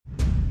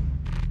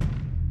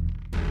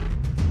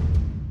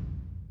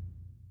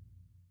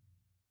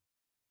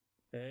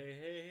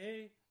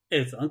Hey,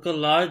 it's Uncle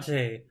Large,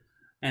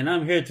 and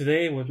I'm here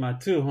today with my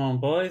two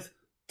homeboys,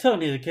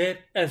 Tony the Kid,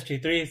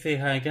 SG3. Say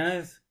hi,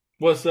 guys.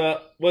 What's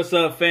up? What's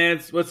up,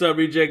 fans? What's up,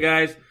 ReJect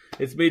guys?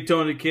 It's me,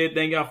 Tony the Kid.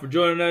 Thank y'all for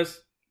joining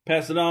us.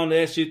 Pass it on to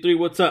SG3.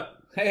 What's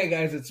up? Hey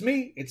guys, it's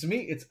me, it's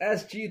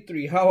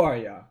SG3. How are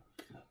y'all?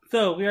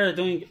 So, we are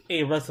doing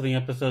a wrestling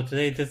episode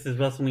today. This is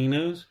Wrestling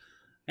News.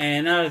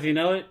 And now, as you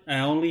know it, I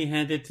only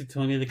hand it to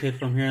Tony the Kid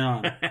from here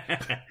on.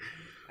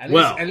 At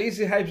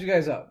least it hypes you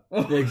guys up.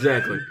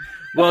 Exactly.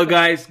 Well,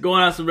 guys,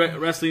 going on some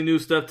wrestling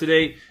news stuff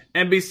today.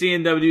 NBC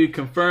and WWE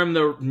confirmed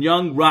the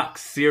Young Rock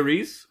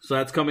series. So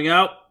that's coming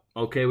out.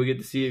 Okay, we get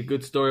to see a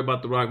good story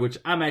about The Rock, which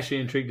I'm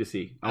actually intrigued to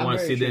see. I want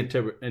to see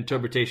the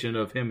interpretation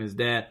of him, his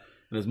dad,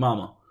 and his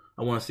mama.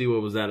 I want to see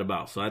what was that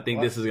about. So I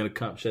think this is going to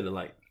come shed a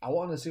light. I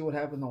want to see what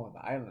happened on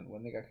the island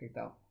when they got kicked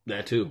out.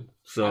 That too.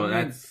 So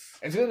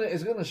it's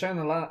gonna shine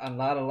a lot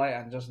of light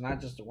on not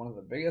just one of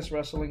the biggest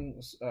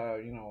wrestling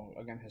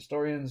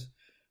historians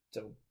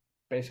to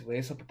basically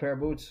Ace up a pair of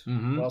boots,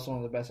 but also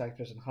one of the best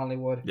actors in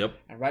Hollywood. Yep.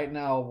 And right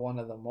now one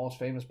of the most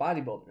famous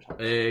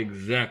bodybuilders.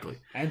 Exactly.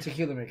 And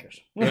tequila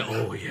makers.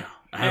 Yeah,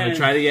 I haven't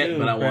tried it yet,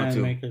 but I want to.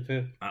 Maker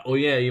too.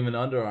 Even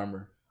Under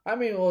Armour. I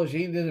mean, well,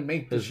 she didn't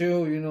make the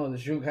shoe. You know, the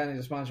shoe kind of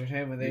just sponsors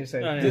him, and they say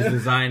just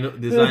design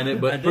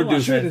it, but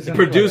produce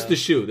the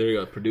shoe. There you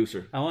go,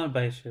 producer. I want to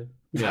buy a shoe.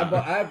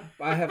 Yeah.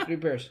 I have 3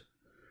 pairs.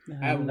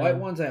 I have white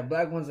ones, I have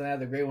black ones, and I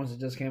have the gray ones that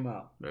just came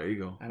out. There you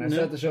go. And I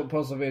set the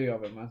post a video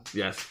of it, man.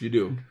 Yes, you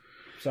do.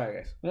 Sorry,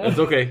 guys. That's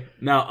okay.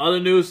 Now, other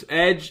news: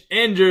 Edge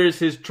injures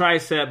his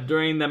tricep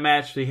during the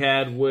match he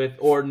had with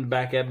Orton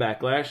back at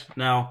Backlash.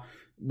 Now,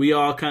 we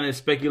all kind of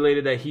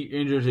speculated that he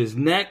injured his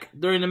neck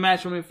during the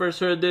match when we first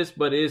heard this,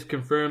 but it is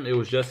confirmed it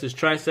was just his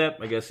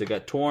tricep. I guess it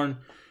got torn.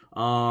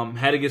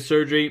 Had to get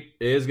surgery.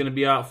 It is going to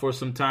be out for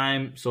some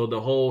time. So the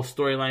whole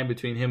storyline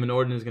between him and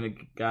Orton is going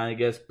to kind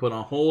of, put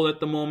on hold at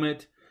the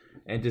moment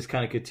and just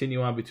kind of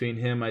continue on between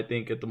him, I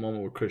think, at the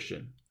moment with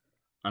Christian.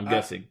 I'm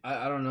guessing.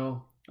 I don't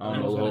know. I don't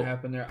know what's going to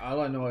happen there.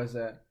 All I know is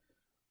that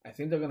I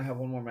think they're going to have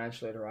one more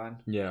match later on.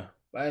 Yeah.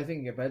 But I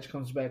think if Edge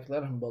comes back,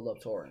 let him build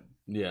up to Orton.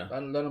 Yeah.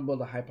 Let him build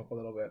the hype up a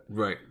little bit.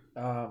 Right.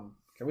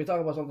 Can we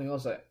talk about something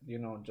else that,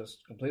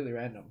 just completely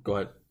random? Go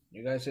ahead.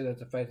 You guys see that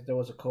the fact that there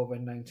was a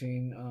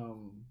COVID-19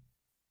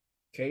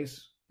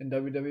 case in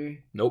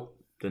WWE? Nope.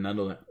 Did not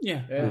know that.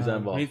 Yeah. Who's that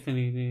involved?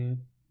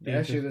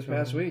 Actually, this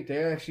past week,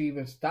 they actually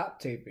even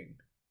stopped taping.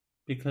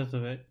 Because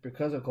of it.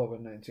 Because of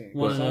COVID-19.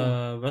 One of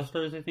the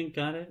wrestlers, I think,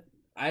 got it.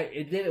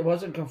 It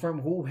wasn't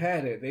confirmed who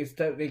had it.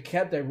 They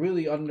kept it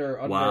really under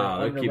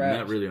they're keeping wraps.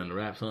 that really under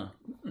wraps, huh?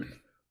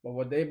 But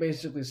what they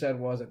basically said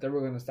was that they were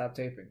going to stop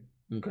taping.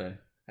 Okay.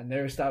 And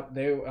they stopped.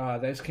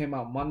 This came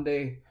out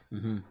Monday.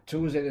 Mm-hmm.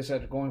 Tuesday they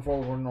said going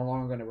forward we're no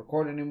longer going to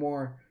record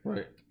anymore.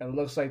 Right. And it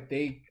looks like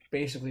they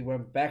basically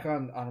went back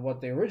on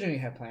what they originally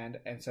had planned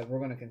and said we're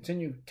going to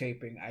continue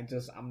taping.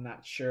 I'm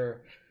not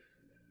sure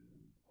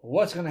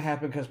what's going to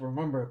happen because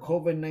remember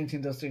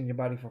COVID-19 does stay in your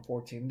body for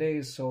 14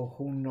 days, so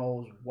who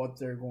knows what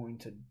they're going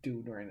to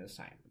do during this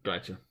time.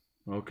 Gotcha.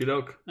 Okie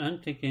doke.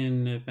 I'm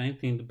thinking, if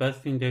anything, the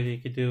best thing that they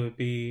could do would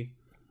be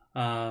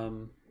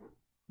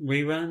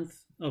reruns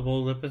of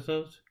old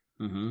episodes,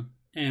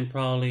 and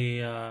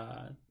probably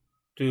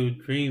do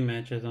dream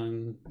matches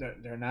on.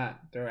 They're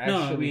not. They're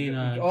actually.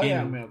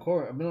 Of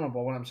course. No,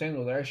 but what I'm saying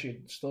though, they're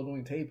actually still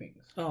doing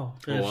tapings. Oh,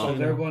 so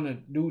they're going to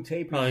do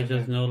tapings. Probably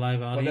just no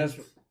live audience.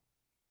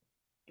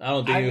 I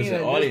don't think it was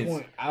the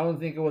audience. I don't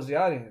think it was the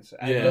audience.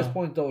 At this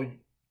point, though,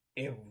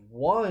 if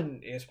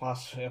one is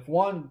positive, if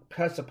one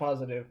tests a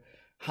positive,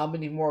 how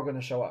many more are going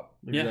to show up?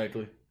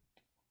 Exactly.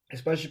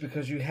 Especially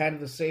because you had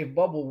the safe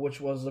bubble,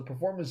 which was the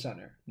performance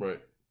center. Right.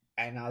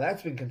 And now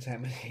that's been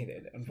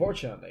contaminated,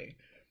 unfortunately.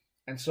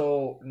 And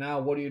so now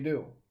what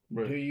do?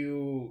 Right. Do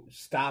you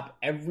stop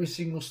every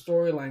single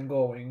storyline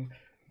going,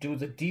 do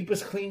the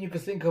deepest clean you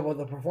could think of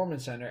the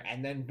performance center,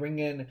 and then bring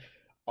in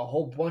a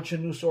whole bunch of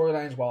new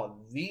storylines while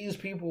these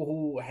people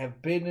who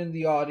have been in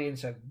the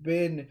audience, have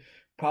been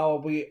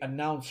probably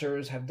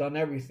announcers, have done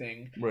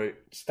everything. Right.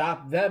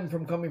 Stop them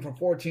from coming for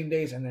 14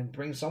 days and then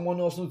bring someone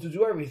else new to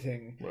do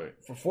everything. Right.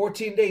 For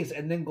 14 days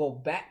and then go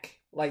back.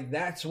 Like,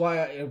 that's why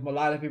a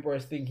lot of people are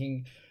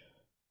thinking,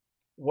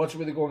 what's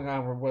really going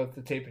on with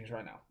the tapings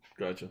right now?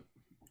 Gotcha.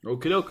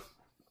 Okie doke.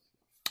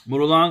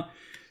 Move along.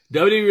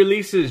 WWE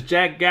releases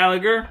Jack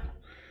Gallagher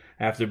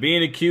after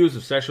being accused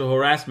of sexual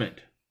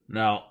harassment.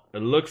 Now,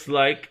 it looks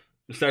like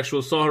sexual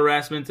assault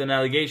harassment and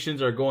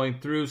allegations are going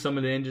through some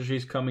of the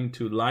industries coming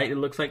to light. It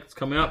looks like it's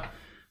coming up.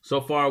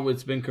 So far,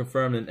 it's been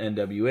confirmed in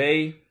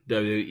NWA,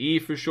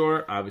 WWE for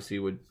sure, obviously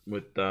with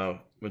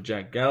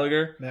Jack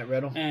Gallagher. Matt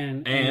Riddle.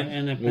 And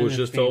what was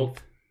just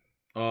told,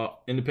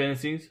 independent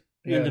scenes?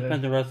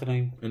 Independent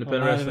wrestling.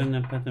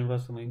 Independent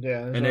wrestling.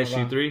 Yeah. And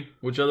SG3,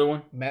 which other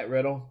one? Matt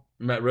Riddle.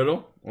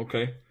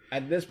 Okay.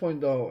 At this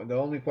point, though, the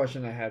only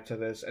question I have to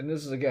this, and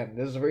this is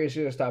a very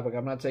serious topic.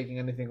 I'm not taking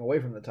anything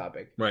away from the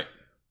topic. Right.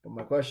 But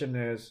my question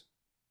is,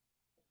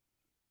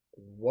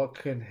 what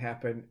can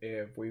happen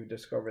if we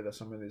discover that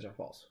some of these are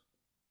false?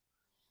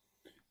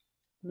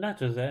 Not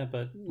just that,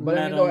 but But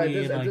not at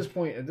only, this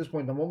point,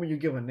 the moment you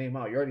give a name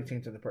out, you're already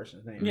tainted the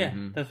person's name. Yeah,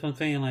 that's what I'm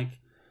saying. Like,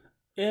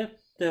 if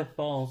they're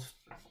false,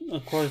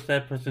 of course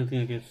that person's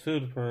gonna get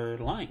sued for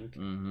lying.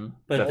 Mm-hmm.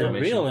 But if they're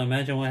real,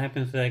 imagine what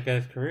happens to that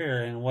guy's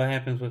career and what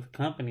happens with the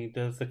company.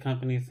 Does the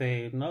company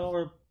say, no,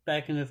 we're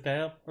backing this guy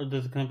up? Or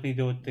does the company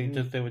do what they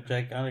just did with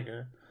Jack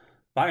Gallagher?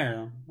 Fire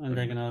him. And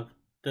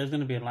there's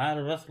gonna be a lot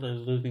of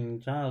wrestlers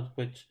losing jobs,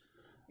 which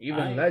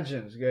even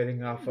legends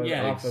getting off of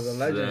the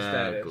legend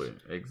status.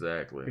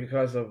 Exactly.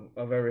 Because of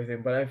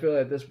everything. But I feel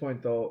at this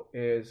point though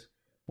is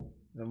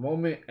the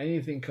moment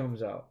anything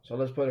comes out. So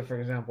let's put it, for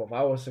example, if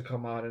I was to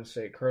come out and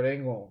say Kurt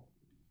Angle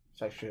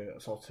sexually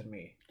assaulted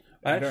me.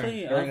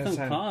 Actually,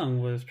 Awesome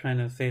Kong was trying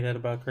to say that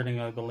about Kurt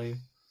Angle, I believe.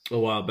 A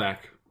while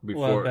back.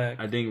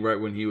 I think right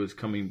when he was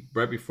coming,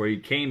 right before he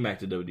came back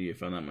to WWE,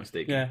 if I'm not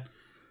mistaken. Yeah.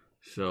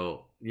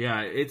 So,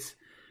 yeah,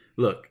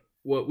 look,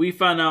 what we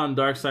found out on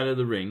Dark Side of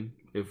the Ring,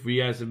 if we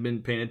guys have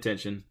been paying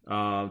attention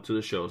to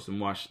the shows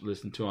and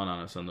listen to on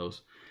us on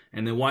those,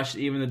 and then watch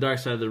even the Dark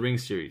Side of the Ring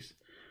series.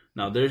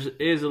 Now, there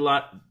is a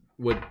lot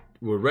with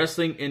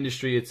wrestling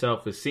industry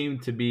itself. It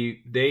seemed to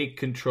be they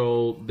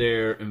control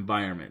their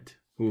environment.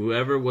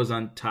 Whoever was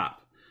on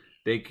top,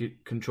 they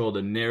could control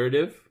the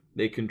narrative.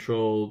 They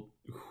control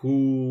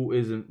who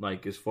isn't,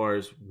 like, as far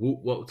as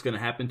what's going to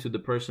happen to the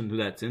person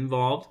that's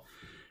involved,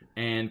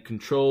 and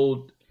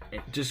control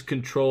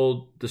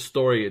the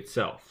story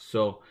itself.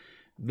 So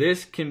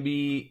this can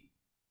be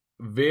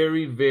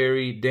very,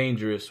 very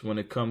dangerous when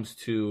it comes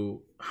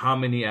to how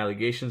many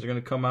allegations are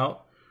going to come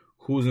out,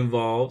 who's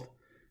involved,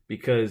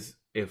 because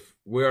if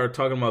we are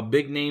talking about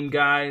big name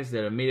guys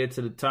that have made it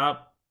to the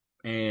top,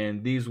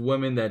 and these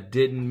women that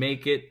didn't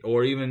make it,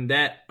 or even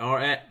that are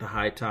at the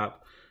high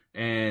top,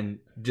 and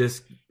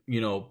just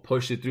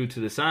push it through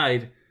to the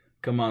side,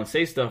 come on,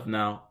 say stuff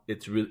now,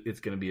 it's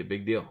going to be a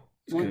big deal.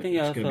 One thing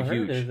I also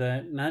heard is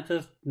that not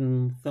just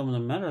some of the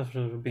men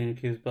wrestlers are being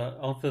accused, but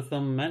also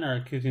some men are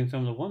accusing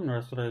some of the women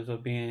wrestlers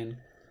of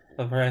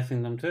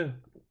harassing them too.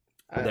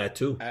 That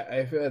too.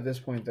 I feel at this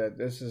point that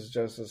this is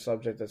just a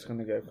subject that's going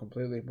to get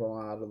completely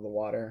blown out of the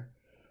water.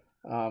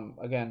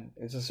 Again,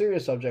 it's a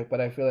serious subject,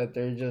 but I feel that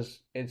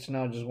it's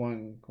now just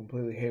going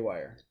completely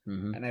haywire.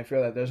 Mm-hmm. And I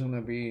feel that there's going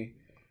to be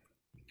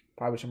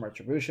probably some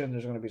retribution.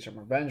 There's going to be some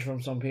revenge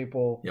from some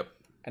people. Yep.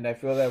 And I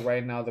feel that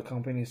right now the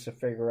company needs to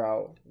figure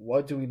out,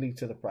 what do we leak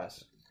to the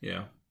press?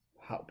 Yeah.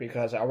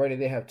 Because already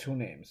they have two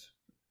names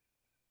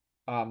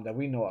that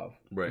we know of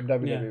from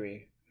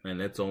WWE. Yeah. And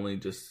that's only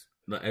just,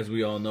 as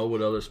we all know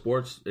with other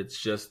sports,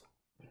 it's just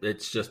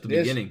the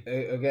beginning.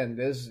 Again,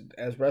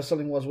 as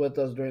wrestling was with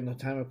us during the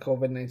time of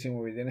COVID-19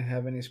 where we didn't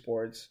have any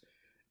sports,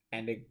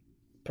 and it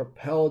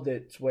propelled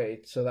its way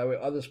so that way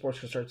other sports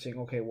could start saying,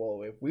 okay,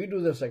 well, if we do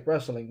this like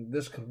wrestling,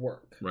 this could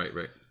work. Right.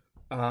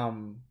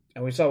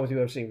 And we saw it with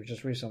UFC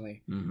just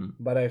recently. Mm-hmm.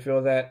 But I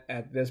feel that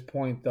at this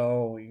point,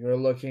 though, you're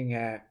looking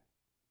at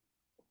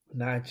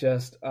not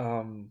just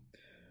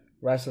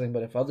wrestling,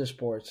 but if other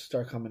sports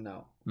start coming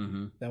out,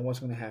 then what's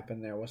going to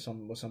happen there with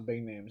some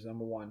big names?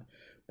 Number one,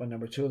 but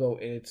number two, though,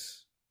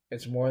 it's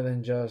more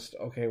than just,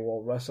 okay,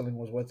 well, wrestling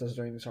was with us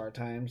during these hard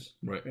times.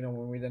 Right.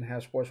 When we didn't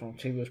have sports, when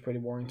TV was pretty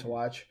boring to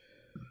watch.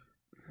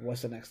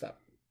 What's the next step?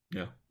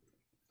 Yeah.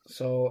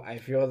 So I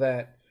feel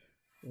that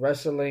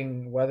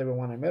wrestling, whether we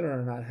want to admit it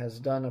or not, has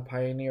done a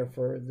pioneer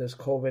for this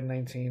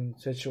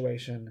COVID-19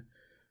 situation.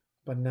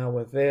 But now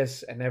with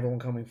this and everyone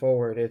coming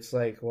forward, it's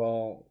like,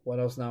 well, what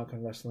else now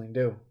can wrestling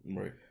do?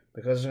 Right.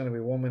 Because there's going to be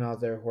women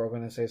out there who are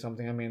going to say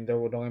something. I mean,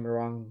 don't get me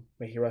wrong,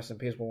 may he rest in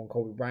peace, but when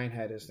Kobe Bryant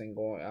had his thing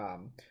going,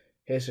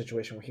 his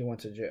situation where he went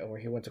to jail, where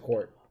he went to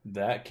court.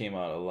 That came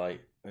out of light,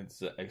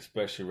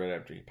 especially right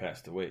after he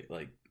passed away.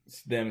 Like,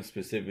 them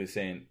specifically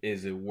saying,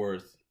 is it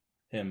worth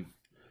him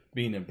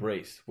being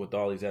embraced with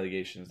all these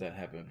allegations that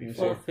happened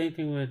before? Well, same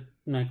thing with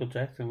Michael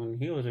Jackson when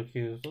he was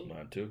accused.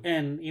 That too.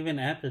 And even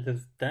after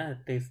his death,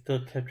 they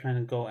still kept trying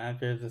to go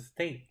after his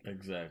estate.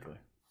 Exactly.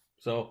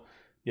 So,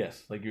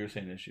 yes, like you were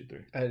saying, issue 3.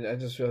 I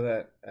just feel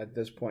that at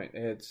this point,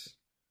 it's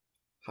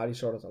how do you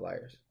sort out the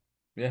liars?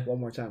 Yeah. One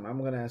more time. I'm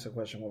going to ask a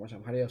question one more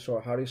time. How do you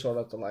sort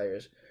out the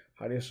liars?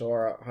 How do you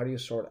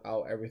sort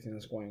out everything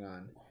that's going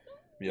on?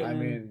 Yep. I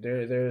mean,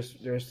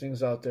 there's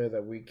things out there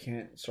that we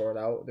can't sort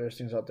out. There's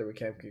things out there we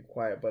can't keep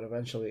quiet. But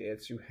eventually,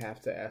 you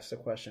have to ask the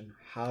question: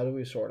 how do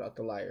we sort out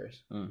the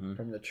liars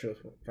from the truth?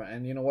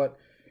 And you know what?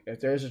 If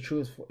there's a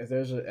truth,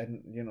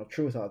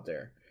 truth out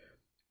there,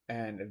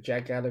 and if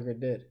Jack Gallagher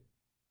did,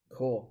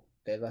 cool,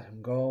 they let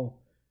him go.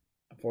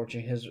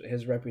 Unfortunately,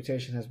 his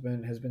reputation has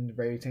been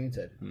very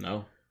tainted.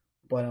 No.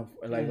 But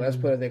let's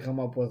put it, they come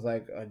up with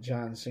like a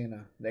John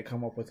Cena. They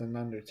come up with an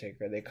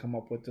Undertaker. They come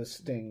up with the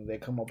Sting. They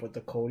come up with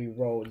the Cody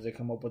Rhodes. They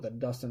come up with the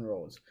Dustin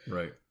Rhodes.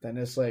 Right. Then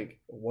it's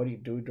like, what do you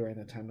do during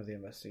the time of the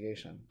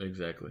investigation?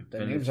 Exactly.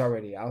 The name's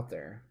already out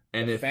there.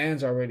 And the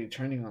fans are already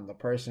turning on the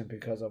person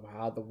because of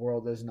how the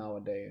world is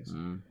nowadays.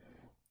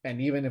 And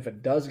even if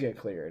it does get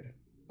cleared,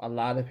 a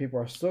lot of people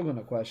are still going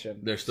to question.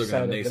 They're still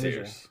going to have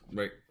naysayers.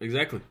 Right.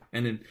 Exactly.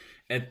 And then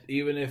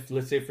even if,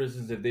 let's say, for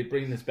instance, if they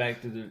bring this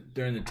back to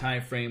during the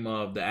time frame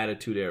of the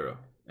Attitude Era,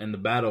 and the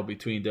battle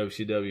between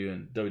WCW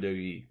and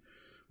WWE.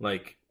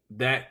 Like,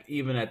 that,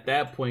 even at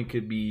that point,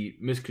 could be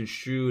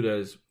misconstrued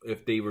as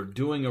if they were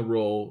doing a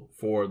role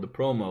for the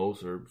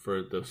promos or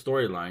for the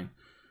storyline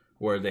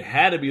where they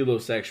had to be a little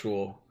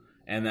sexual,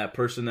 and that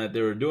person that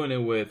they were doing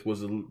it with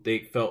they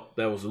felt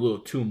that was a little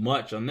too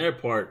much on their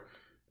part.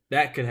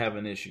 That could have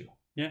an issue.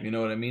 Yeah. You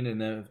know what I mean?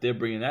 And then if they're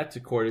bringing that to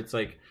court, it's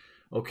like,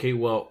 okay,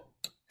 well,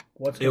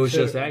 What's it was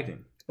just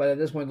acting. But at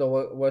this point,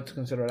 though, what's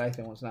considered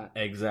acting, what's not?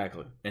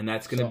 Exactly. And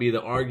that's going to be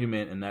the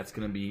argument, and that's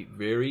going to be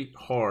very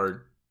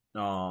hard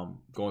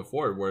going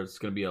forward, where it's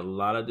going to be a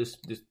lot of this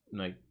it's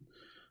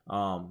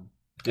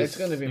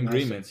going to be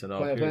agreements at all.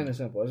 Plain and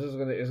simple. It's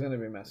going to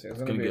be messy.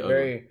 It's going to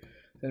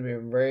be a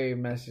very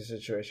messy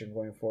situation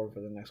going forward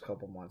for the next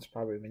couple months,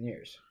 probably even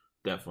years.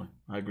 Definitely.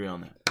 I agree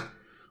on that.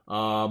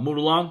 Move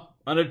along.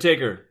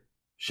 Undertaker.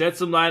 Shed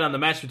some light on the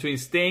match between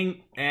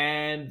Sting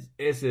and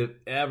is it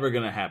ever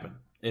going to happen?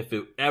 If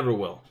it ever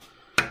will.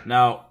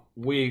 Now,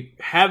 we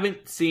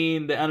haven't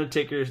seen the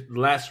Undertaker's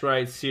Last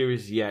Ride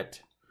series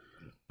yet.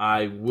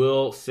 I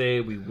will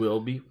say we will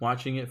be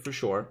watching it for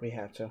sure. We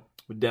have to.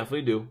 We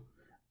definitely do.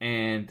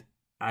 And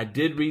I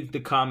did read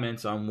the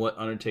comments on what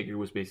Undertaker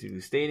was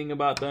basically stating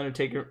about the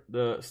Undertaker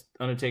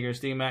and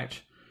Sting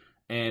match.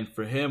 And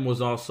for him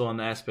was also on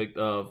the aspect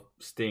of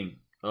Sting,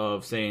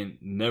 of saying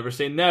never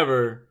say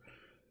never.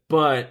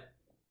 But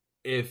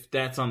if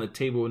that's on the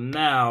table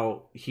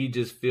now, he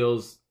just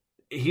feels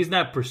he's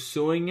not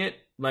pursuing it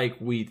like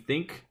we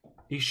think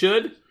he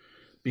should,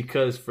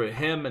 because for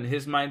him and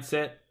his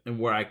mindset, and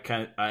where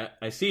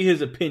I see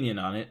his opinion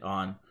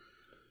on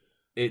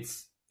it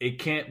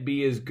can't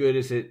be as good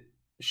as it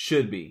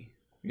should be.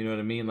 You know what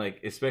I mean?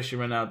 Like, especially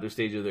right now at their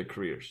stage of their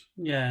careers.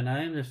 Yeah, and I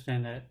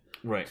understand that.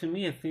 Right. To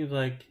me, it seems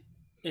like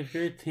if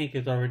your tank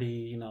is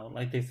already,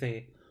 like they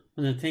say,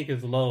 when the tank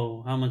is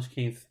low, how much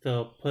can you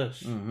still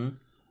push? Mm-hmm.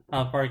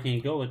 How far can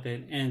you go with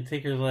it? And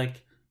Taker's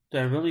like, do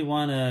I really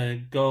want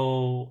to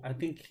go? I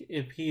think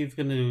if he's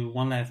going to do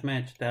one last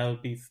match, that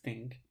would be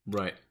Sting.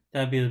 Right.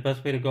 That would be the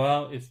best way to go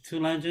out. It's two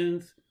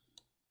legends,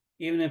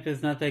 even if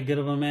it's not that good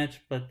of a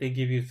match, but they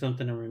give you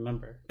something to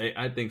remember.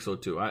 I think so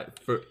too.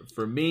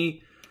 For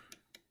me,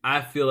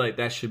 I feel like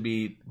that should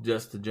be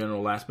just the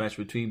general last match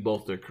between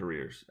both their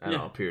careers at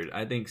all, period.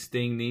 I think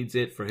Sting needs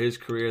it for his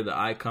career, the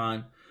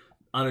icon.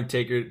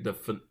 Undertaker, the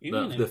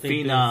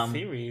phenom.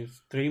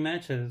 Series, 3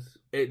 matches.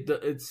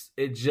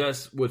 It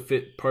just would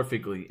fit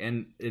perfectly,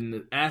 and in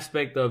the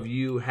aspect of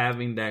you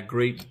having that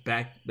great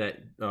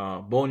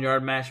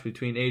boneyard match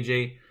between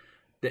AJ,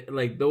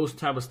 like those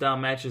type of style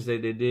matches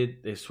that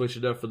they switched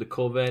it up for the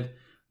COVID.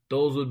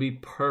 Those would be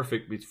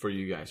perfect for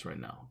you guys right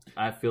now.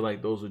 I feel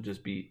like those would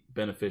just be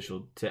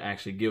beneficial to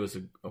actually give us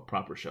a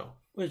proper show.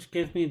 Which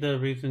gives me the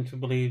reason to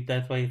believe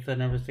that's why he said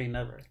never say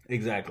never.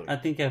 Exactly. I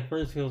think at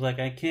first he was like,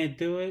 I can't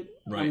do it.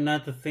 Right. I'm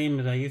not the same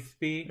as I used to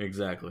be.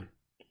 Exactly.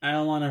 I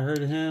don't want to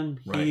hurt him.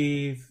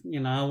 Right.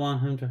 I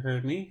want him to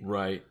hurt me.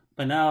 Right.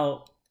 But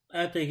now,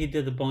 after he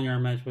did the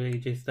boneyard match with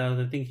AJ Styles,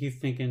 I think he's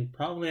thinking,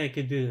 probably I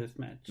could do this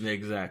match.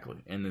 Exactly.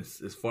 And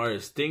as far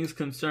as Sting's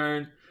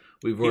concerned,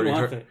 we've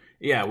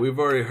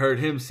already heard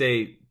him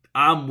say,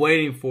 I'm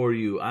waiting for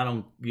you. I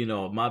don't,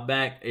 my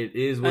back, it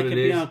is what it is. I could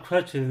be on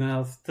crutches and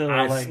I'll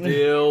still,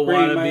 still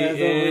want to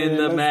be in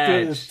the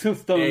match.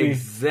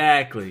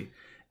 Exactly.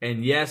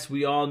 And yes,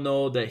 we all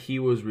know that he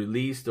was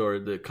released, or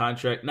the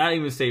contract, not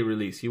even say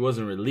released. He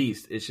wasn't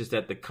released. It's just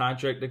that the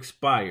contract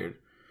expired.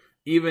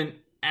 Even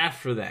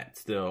after that,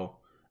 still,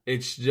 it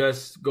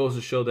just goes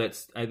to show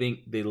that I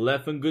think they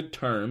left on good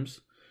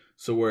terms.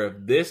 So where if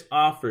this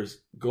offers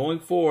going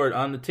forward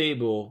on the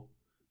table,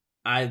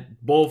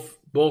 both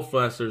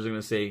wrestlers are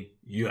going to say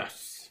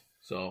yes.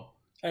 So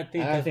I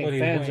think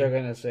fans are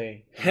going to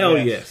say hell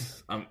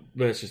yes.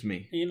 But it's just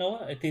me. You know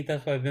what? I think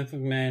that's why Vince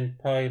McMahon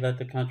probably let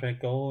the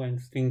contract go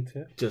and Sting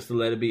too. Just to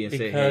let it be and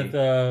say, hey.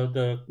 Because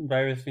the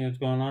virus thing that's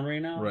going on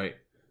right now. Right.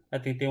 I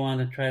think they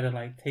want to try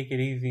to take it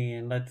easy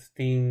and let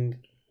Sting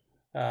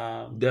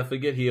definitely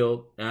get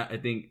healed. I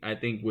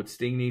think what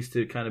Sting needs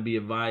to kind of be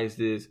advised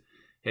is,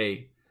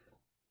 hey,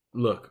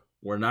 look,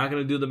 we're not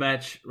going to do the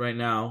match right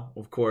now,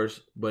 of course,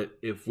 but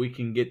if we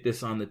can get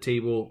this on the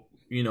table,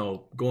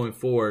 going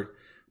forward,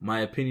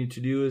 my opinion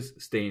to do is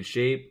stay in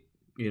shape,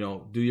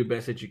 do your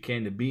best that you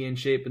can to be in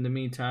shape in the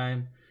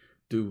meantime,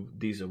 do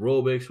these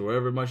aerobics or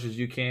whatever much as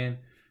you can,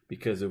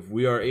 because if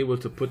we are able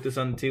to put this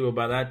on the table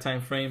by that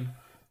time frame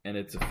and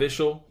it's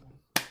official,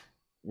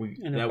 we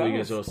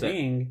get all set.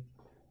 If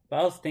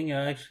I was Sting,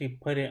 I'd actually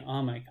put it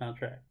on my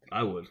contract.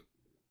 I would.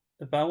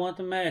 If I want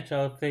the match,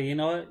 I'll say, you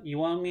know what? You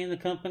want me in the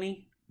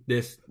company?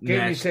 This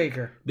match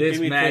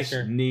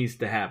needs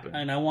to happen,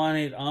 and I want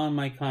it on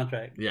my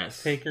contract.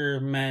 Yes, Taker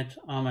match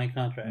on my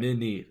contract.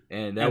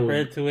 And for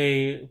it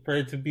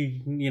to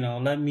be,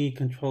 let me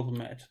control the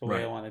match the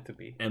way I want it to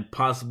be, and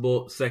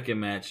possible second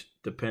match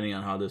depending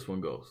on how this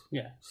one goes.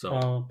 Yeah,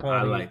 so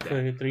I like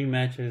that. 3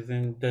 matches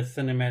in the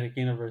cinematic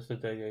universe of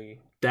WWE.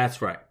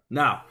 That's right.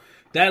 Now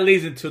that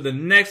leads into the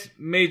next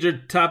major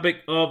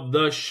topic of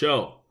the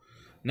show.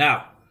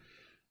 Now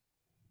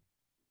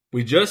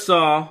we just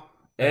saw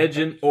Edge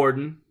and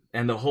Orton,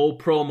 and the whole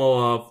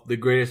promo of the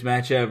greatest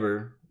match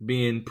ever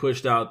being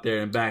pushed out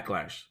there in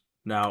Backlash.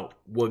 Now,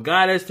 what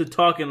got us to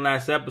talking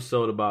last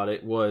episode about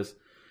it was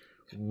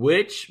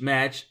which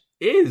match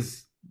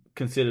is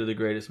considered the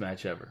greatest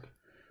match ever.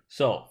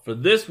 So, for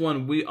this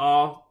one, we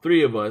all,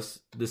 three of us,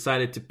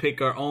 decided to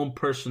pick our own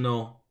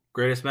personal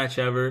greatest match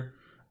ever.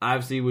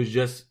 Obviously, it was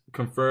just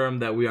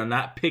confirmed that we are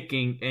not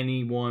picking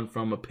anyone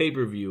from a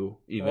pay-per-view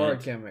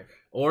event.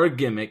 Or a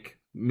gimmick,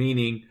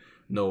 meaning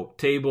no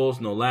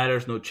tables, no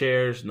ladders, no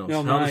chairs, no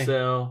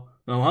cell.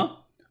 No, huh?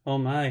 Oh,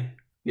 my.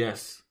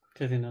 Yes.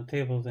 Because,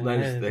 tables and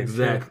ladders.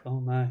 Exactly. Oh,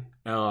 my.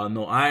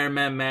 No Iron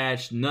Man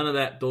match, none of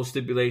that, those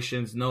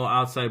stipulations, no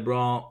outside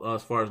brawl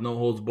as far as no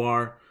holds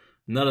bar,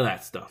 none of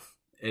that stuff.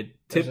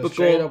 Typical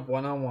straight up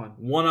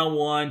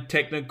one-on-one,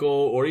 technical,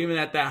 or even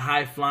at that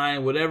high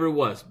flying, whatever it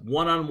was,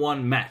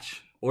 one-on-one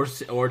match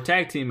or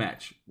tag team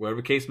match,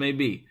 whatever case may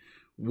be.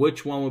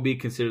 Which one would be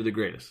considered the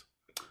greatest?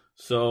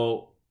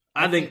 So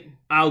I think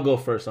I'll go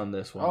first on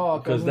this one. Oh,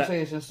 because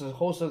since the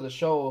host of the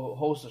show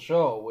hosts the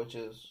show, which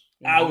is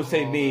I would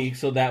say me,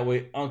 so that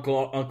way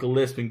Uncle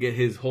Lisp can get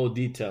his whole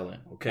detailing.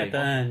 Okay, at the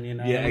end,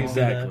 Yeah,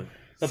 exactly.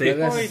 But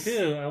before we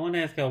do, I want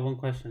to ask you one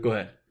question. Go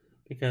ahead.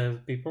 Because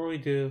before we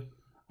do.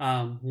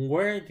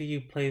 Where do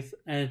you place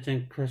Edge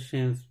and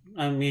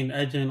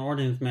Edge and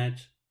Orton's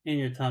match in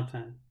your top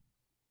 10?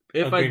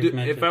 If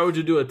I were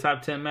to do a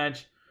top 10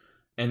 match,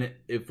 and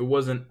if it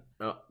wasn't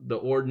the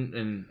Orton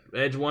and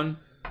Edge one,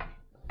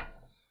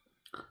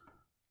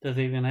 does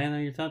it even end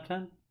on your top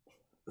 10?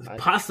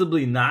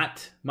 Possibly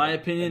not, my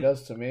opinion. It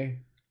does to me.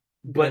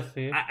 But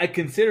I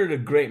consider it a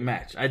great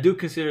match. I do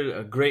consider it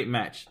a great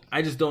match.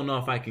 I just don't know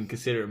if I can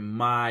consider it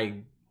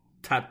my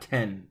top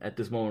 10 at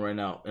this moment right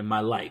now in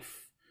my life.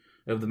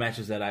 Of the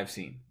matches that I've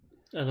seen.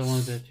 Are the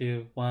ones that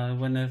you want to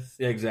witness?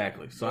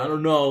 Exactly. So I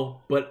don't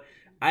know, but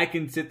I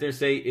can sit there and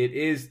say it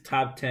is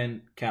top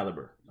 10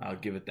 caliber. I'll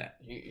give it that.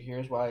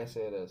 Here's why I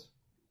say it is.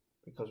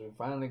 Because we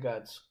finally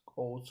got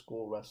old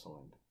school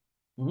wrestling.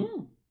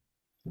 Mm.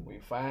 We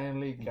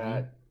finally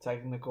got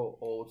technical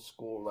old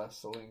school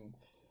wrestling.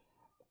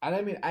 And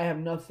I mean, I have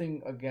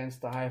nothing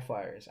against the high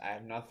flyers. I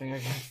have nothing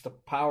against the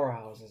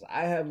powerhouses.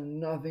 I have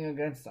nothing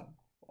against them.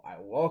 I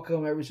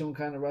welcome every single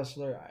kind of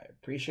wrestler. I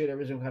appreciate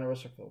every single kind of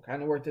wrestler for the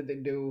kind of work that they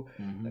do,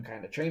 the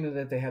kind of training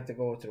that they have to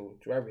go through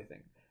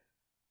everything.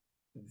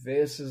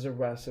 This is a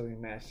wrestling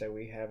match that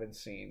we haven't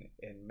seen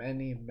in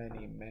many,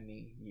 many,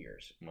 many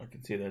years. I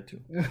can see that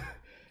too.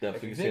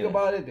 If you think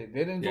about it, they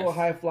didn't do a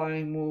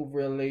high-flying move,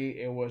 really.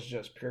 It was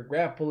just pure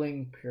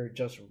grappling, pure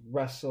just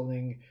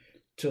wrestling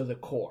to the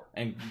core.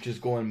 And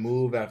just going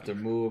move after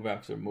move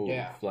after move.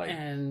 Yeah.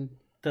 And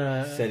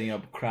setting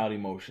up crowd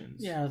emotions.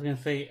 Yeah, I was going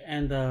to say,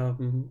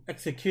 and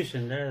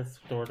execution. That's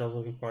the word I was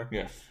looking for.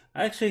 Yes.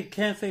 I actually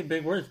can't say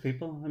big words,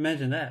 people.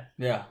 Imagine that.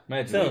 Yeah,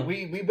 imagine so, that.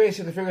 We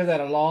basically figured that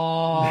a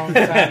long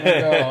time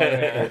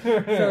ago.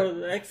 So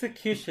the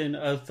execution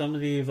of some of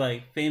these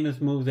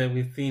famous moves that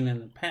we've seen in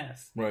the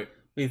past. Right.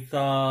 We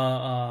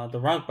saw the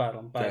Rock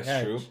Bottom by Edge.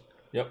 That's true.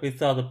 Yep. We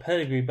saw the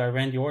Pedigree by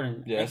Randy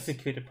Orton. Yes.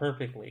 Executed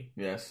perfectly.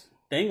 Yes.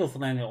 The Angle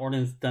Slam that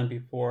Orton's done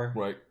before.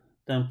 Right.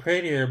 The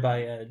Prettier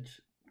by Edge.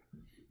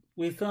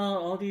 We saw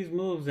all these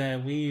moves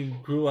that we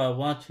grew up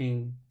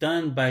watching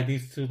done by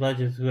these two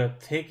legends who have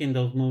taken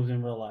those moves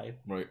in real life.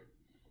 Right.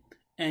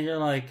 And you're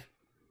like,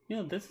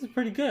 this is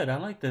pretty good. I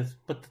like this.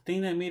 But the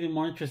thing that made it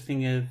more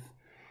interesting is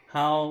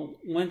how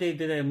when they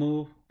did that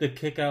move, the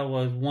kick out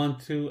was 1,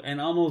 2, and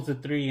almost a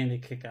 3 in the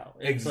kick out.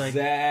 It's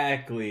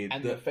exactly.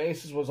 And the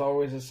faces was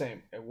always the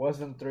same. It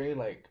wasn't 3,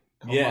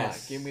 come on,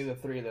 give me the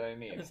 3 that I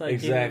need. It's like,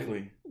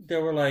 exactly. They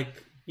were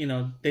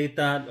they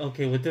thought,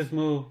 okay, with this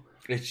move,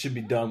 it should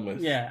be done with.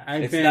 Yeah,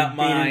 I've been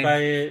beaten by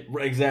it.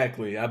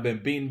 Exactly. I've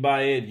been beaten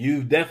by it.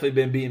 You've definitely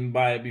been beaten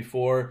by it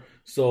before.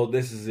 So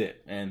this is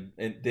it. And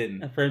it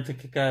didn't. And for him to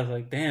kick out, I was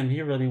like, damn,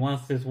 he really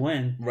wants this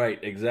win. Right,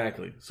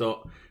 exactly.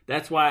 So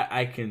that's why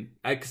I can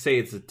say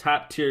it's a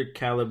top tier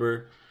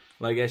caliber.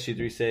 Like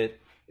SG3 said,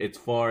 as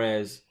far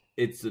as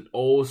it's an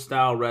old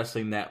style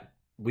wrestling that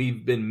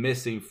we've been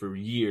missing for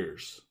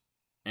years.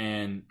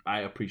 And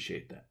I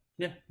appreciate that.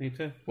 Yeah, me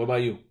too. What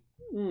about you?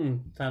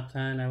 Top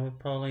 10, I would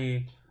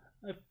probably...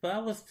 If I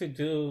was to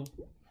do,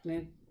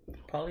 I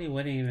probably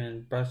wouldn't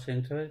even brush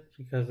into it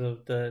because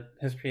of the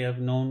history I've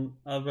known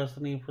of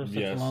wrestling for such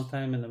a long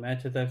time and the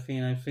matches I've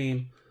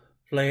seen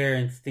Flair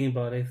and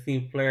Steamboat. I've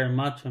seen Flair and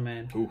Macho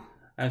Man. Ooh.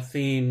 I've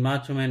seen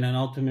Macho Man and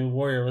Ultimate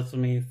Warrior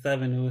WrestleMania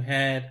 7 who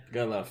had...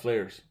 Got a lot of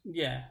flares.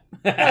 Yeah.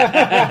 Well,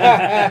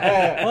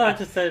 I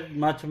just said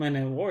Macho Man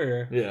and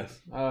Warrior. Yes.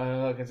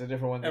 Look, it's a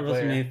different one. At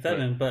WrestleMania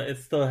 7, but it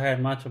still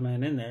had Macho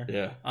Man in there.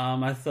 Yeah.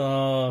 I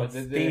saw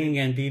Sting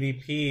and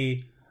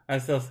DDP... I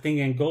saw Sting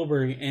and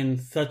Goldberg in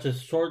such a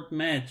short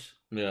match.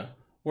 Yeah.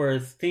 Where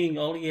Sting,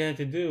 all he had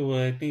to do was,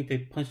 I think they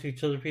punched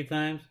each other a few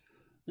times.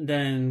 And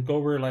then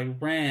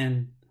Goldberg,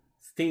 ran.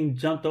 Sting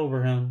jumped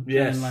over him.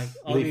 Yes. And,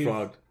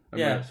 leapfrogged.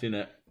 I've seen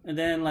that. And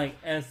then,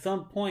 at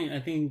some point, I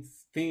think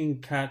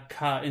Sting got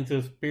caught into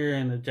a spear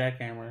and a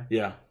jackhammer.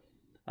 Yeah.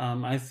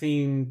 I've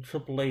seen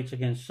Triple H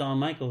against Shawn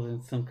Michaels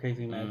in some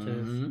crazy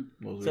matches.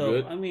 Those are So,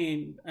 good. I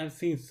mean, I've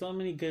seen so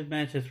many good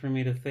matches for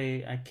me to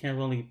say I can't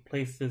really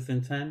place this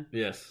in 10.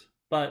 Yes.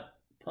 But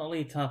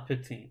probably top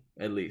 15.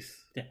 At least.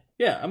 Yeah.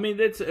 Yeah, I mean,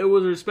 it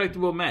was a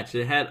respectable match.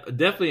 It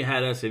definitely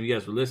had us, if you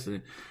guys were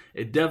listening,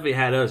 it definitely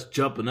had us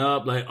jumping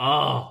up like,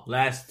 oh,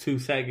 last 2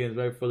 seconds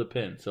right before the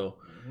pin. So,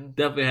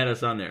 definitely had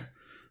us on there.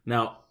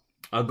 Now,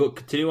 I'll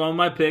continue on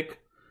my pick.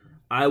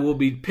 I will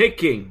be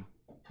picking.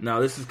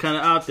 Now, this is kind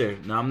of out there.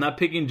 Now, I'm not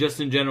picking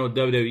just in general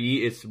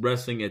WWE. It's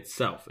wrestling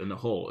itself in the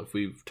whole. If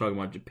we're talking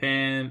about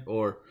Japan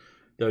or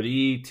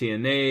WWE,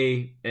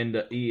 TNA, and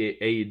the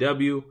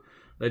AEW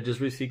that just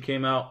recently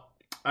came out,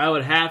 I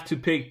would have to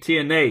pick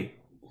TNA.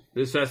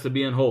 This has to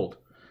be on hold.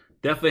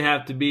 Definitely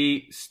have to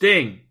be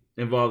Sting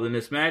involved in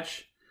this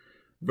match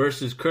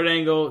versus Kurt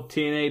Angle,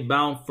 TNA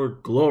Bound for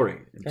Glory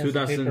in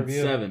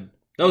 2007.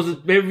 That was a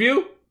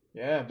pay-per-view?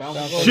 Yeah, Bound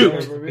for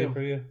Shoot.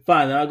 Glory.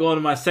 Fine, then I'll go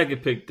into my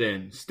second pick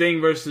then.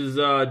 Sting versus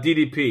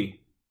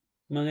DDP.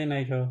 Monday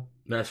Nitro.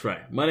 That's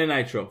right. Monday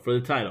Nitro for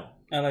the title.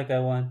 I like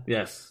that one.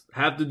 Yes.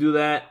 Have to do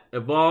that.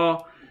 If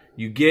all,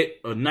 you get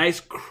a nice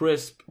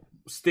crisp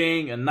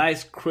Sting, a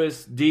nice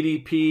crisp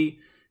DDP.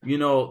 You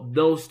know,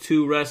 those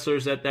two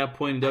wrestlers at that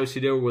point in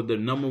WCW were the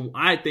number,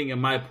 I think at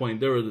my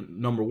point, they were the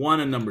number 1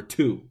 and number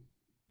 2.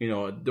 You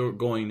know, they were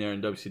going there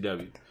in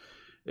WCW.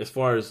 As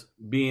far as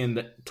being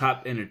the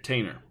top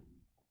entertainer.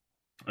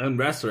 And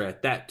wrestler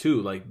at that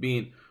too. Like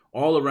being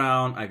all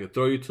around. I could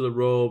throw you to the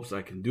ropes.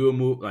 I can do a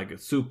move like a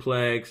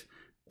suplex.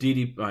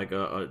 Like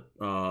a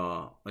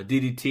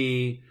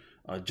DDT.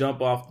 A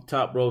jump off the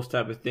top ropes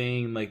type of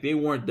thing. Like they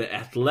weren't the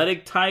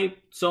athletic type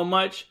so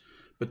much.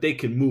 But they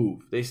could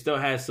move. They still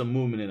had some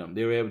movement in them.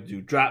 They were able to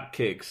do drop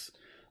kicks.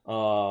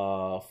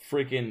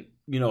 Freaking,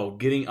 you know,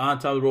 getting on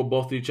top of the rope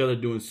both of each other,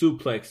 doing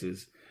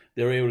suplexes.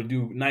 They were able to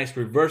do nice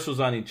reversals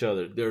on each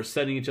other. They were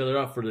setting each other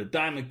up for the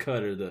diamond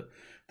cutter, the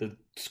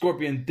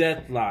Scorpion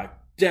Deathlock,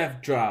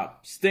 Death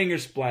Drop, Stinger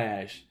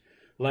Splash.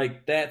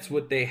 Like, that's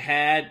what they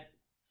had.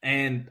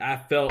 And I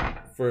felt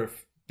for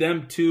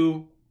them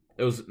two,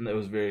 it was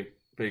very,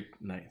 very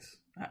nice.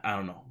 I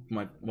don't know.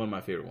 One of my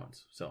favorite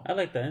ones. So I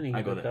like the ending.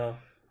 I go there. Though.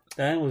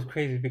 The end was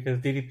crazy because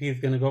DDP is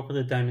going to go for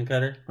the diamond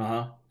cutter.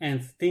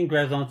 And Sting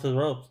grabs onto the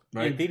ropes.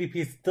 Right. And DDP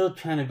is still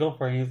trying to go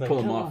for it. He's like,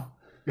 pull him off.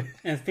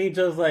 And Sting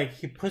just like,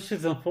 he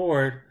pushes him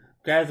forward,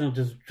 grabs him,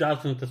 just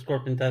drops him with the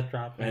Scorpion Death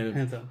Drop and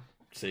pins him.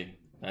 See,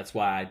 that's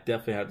why I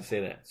definitely have to say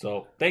that.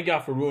 So thank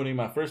y'all for ruining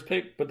my first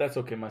pick, but that's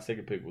okay. My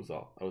second pick was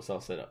all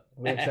set up.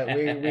 We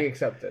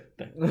accept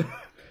it.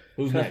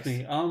 Who's Trust next?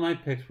 me, all my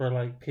picks were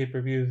like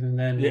pay-per-views, and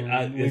then we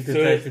yes,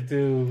 decided to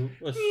do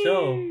a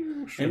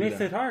show. Sure it makes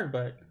it hard,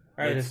 but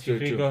all right, That's true.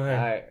 go ahead.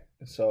 All right,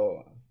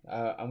 so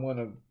I'm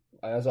gonna,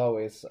 as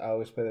always, I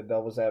always play the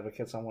devil's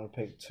advocate. So I'm gonna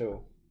pick 2.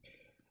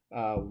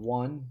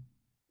 One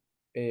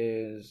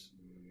is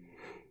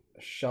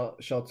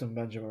Shelton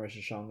Benjamin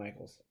versus Shawn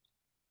Michaels.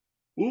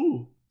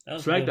 Ooh,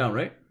 SmackDown,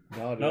 right?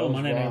 No,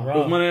 Monday Night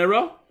Raw. Monday Night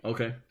Raw?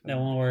 Okay. That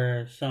one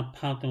where Sean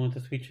popped him with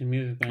the sweet chin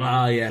music.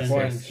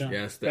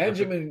 Yes.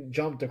 Benjamin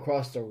jumped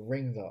across the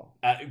ring though.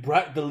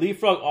 The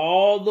leapfrog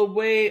all the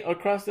way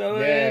across the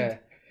other end.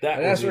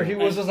 That's where he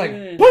was just like,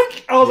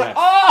 boink! I was like,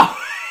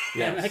 oh!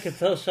 Yes. And I could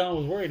tell Sean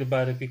was worried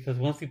about it because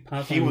once he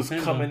popped he was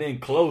coming in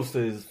close to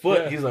his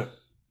foot. Yeah. He's like,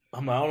 I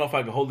don't know if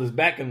I can hold this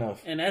back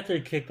enough. And after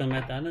he kicked him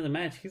at the end of the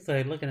match, he's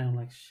like looking at him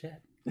like,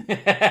 shit.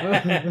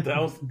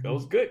 that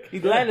was good. He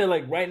landed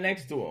like right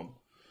next to him.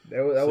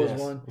 That was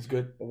one. It was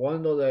good.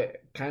 One though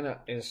that kind of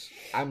is.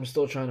 I'm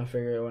still trying to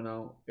figure it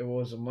out. It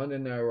was a Monday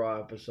Night Raw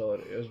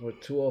episode. It was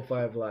with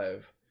 205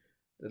 Live.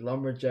 The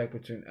lumberjack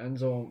match between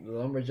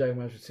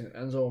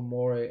Enzo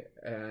Amore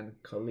and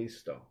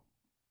Kalisto.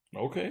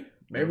 Okay.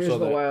 Maybe that's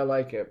why I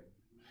like it.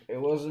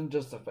 It wasn't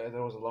just the fact that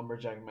it was a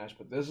lumberjack match,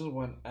 but this is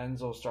when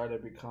Enzo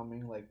started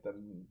becoming like the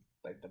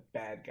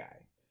bad guy.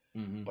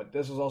 Mm-hmm. But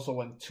this was also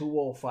when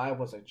 205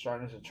 was like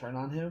starting to turn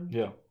on him.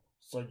 Yeah.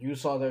 So you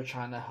saw they're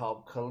trying to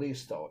help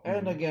Kalisto.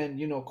 And again,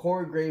 you know,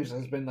 Corey Graves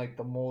has been like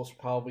the most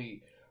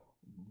probably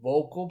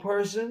vocal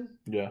person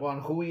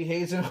on who he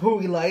hates and who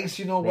he likes,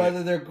 you know,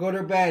 whether they're good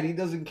or bad. He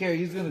doesn't care.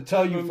 He's going to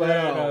tell you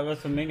flat out.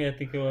 WrestleMania, I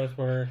think it was,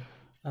 where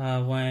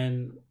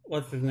when,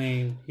 what's his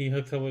name? He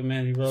hooks up with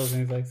Mandy Rose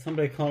and he's like,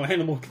 somebody call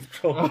Animal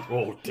Control.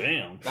 Oh,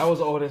 damn. That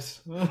was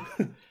Otis.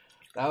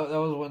 That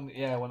was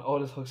when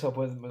Otis hooks up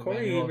with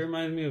Corey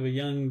reminds me of a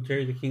young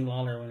Jerry the King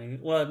Lawler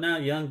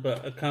not young,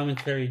 but a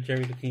commentary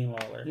Jerry the King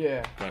Lawler.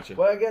 Yeah, gotcha.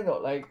 But again, though,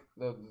 like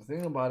the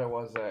thing about it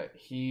was that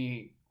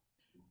he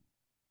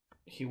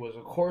was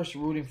of course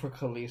rooting for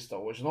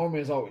Kalisto, which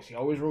normally is always he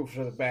always roots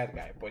for the bad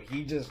guy, but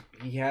he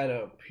had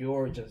a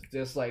pure just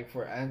dislike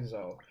for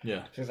Enzo.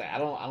 Yeah, he's like I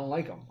don't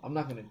like him. I'm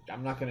not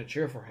gonna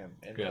cheer for him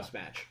in this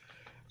match,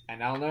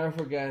 and I'll never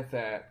forget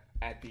that.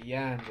 At the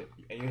end,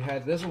 you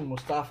had this when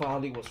Mustafa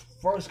Ali was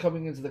first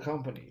coming into the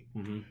company.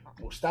 Mm-hmm.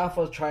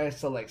 Mustafa tries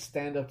to like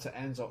stand up to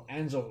Enzo.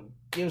 Enzo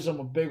gives him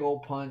a big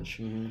old punch.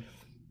 Mm-hmm.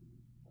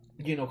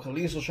 You know,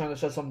 Kalisto's trying to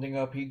set something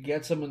up. He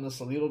gets him in the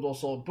Salido del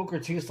Sol. Booker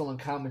T still in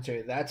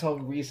commentary. That's how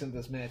recent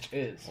this match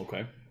is.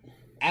 Okay.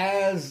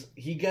 as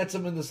he gets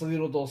him in the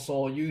Salido del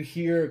Sol, you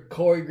hear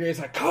Corey Graves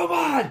like, "Come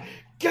on,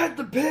 get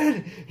the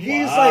pin!"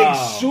 He's like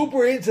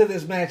super into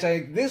this match.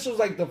 Like this was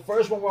like the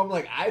first one where I'm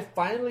like, I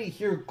finally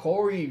hear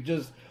Corey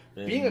just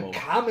being a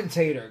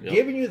commentator,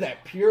 giving you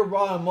that pure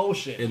raw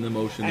emotion. In the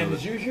motion, and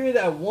as you hear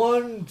that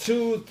 1,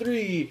 2,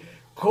 3,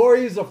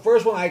 Corey's the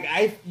first one.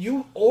 Like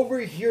you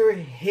overhear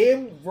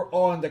him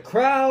on the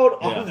crowd,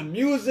 on the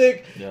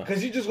music,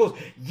 because he just goes,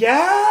 "Yes!"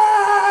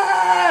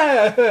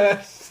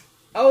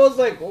 I was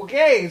like,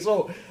 okay,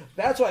 so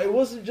that's why it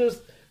wasn't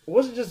just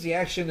the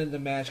action in the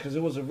match, because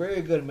it was a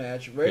very good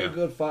match, very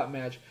good fought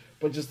match,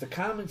 but just the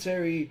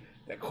commentary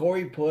that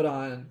Corey put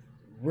on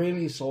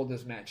really sold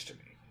this match to me.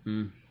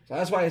 So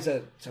that's why I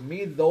said, to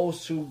me,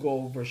 those two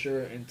go for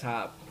sure in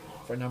top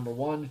for number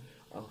one.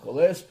 Uncle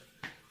Lisp,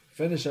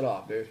 finish it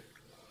off, dude.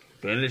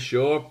 Finish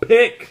your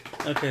pick.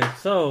 Okay,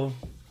 so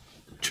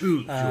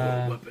choose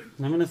your weapon.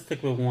 I'm gonna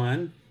stick with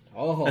one.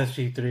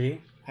 SG3.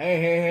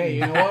 Hey,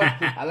 you know what?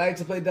 I like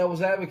to play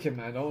devil's advocate,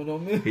 man.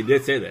 Don't me. He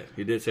did say that.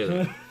 We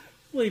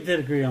did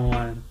agree on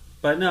one.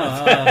 But no,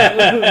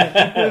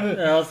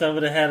 or else I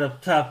would have had a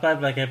top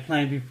 5 like I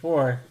planned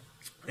before.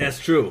 That's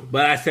true,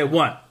 but I said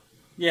one.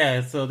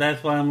 Yeah, so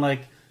that's why I'm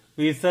like,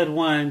 we said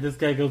one, this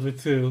guy goes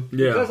with 2.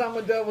 Yeah. Because I'm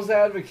a devil's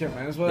advocate,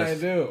 man. That's what I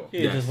do.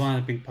 You just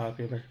want to be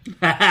popular. You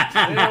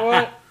know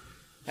what?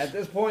 At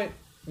this point,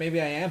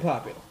 maybe I am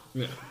popular.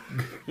 Yeah.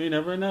 We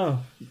never know.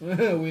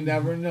 We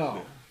never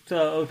know.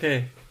 So,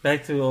 okay,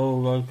 back to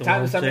old Uncle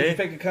Time to start making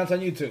fake accounts on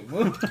YouTube.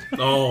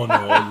 Oh,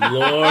 no,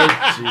 Lord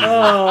Jesus.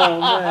 Oh,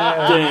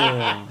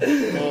 man.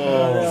 Damn.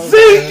 Oh.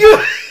 See you!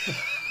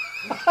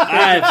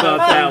 I felt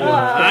that one.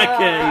 I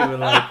can't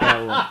even like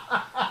that one.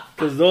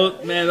 Because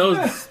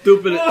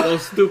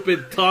those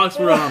stupid talks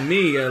were on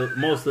me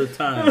most of the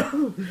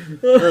time.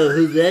 Oh,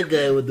 who's that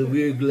guy with the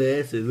weird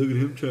glasses? Look at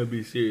him trying to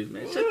be serious,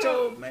 man. Shut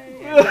your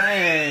man.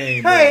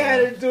 Dang, hey, I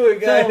didn't do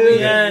it, guys. So we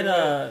had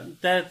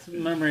that's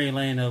memory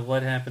lane of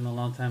what happened a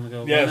long time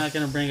ago. Yes. We're not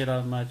going to bring it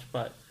up much,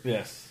 but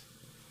yes,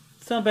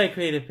 somebody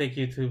created fake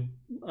YouTube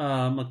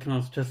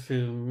accounts just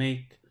to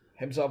make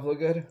himself look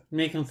good,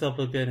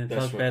 and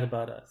talk bad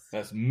about us.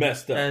 That's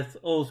messed up. That's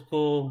old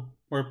school.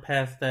 We're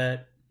past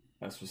that.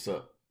 That's what's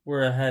up.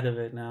 We're ahead of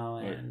it now,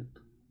 and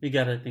we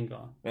got our thing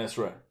going. That's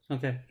right.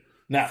 Okay.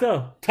 Now,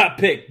 so top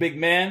pick, big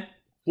man.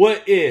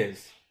 What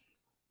is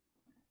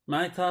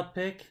my top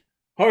pick?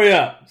 Hurry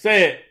up,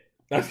 say it.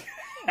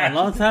 A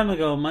long time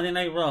ago, Monday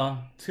Night Raw,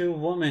 2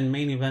 women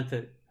main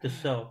evented the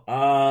show.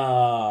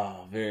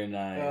 Ah, very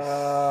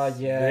nice.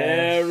 Yeah.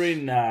 Very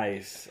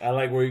nice. I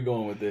like where you're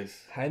going with this.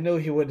 I knew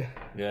he would.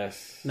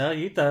 Yes. No,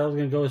 you thought I was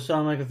going to go with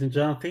Shawn Michaels and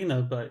John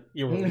Cena, but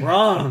you were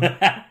wrong.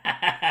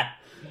 I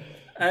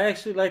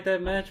actually like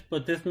that match,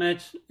 but this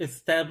match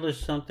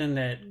established something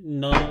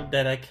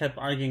that I kept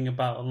arguing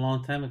about a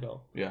long time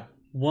ago. Yeah.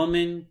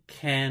 Women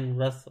can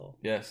wrestle.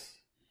 Yes.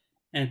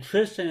 And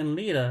Trisha and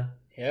Lita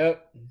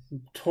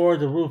tore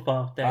the roof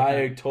off that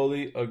I night.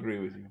 totally agree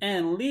with you.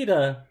 And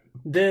Lita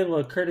did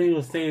what Kurt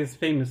Angle says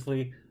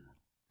famously,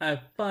 I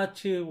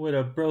fought you with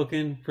a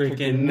broken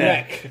freaking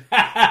neck.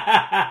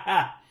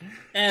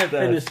 And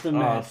finished the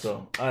match.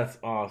 Awesome. That's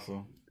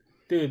awesome.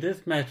 Dude,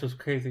 this match was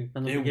crazy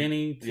from the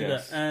beginning to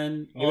the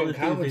end. All the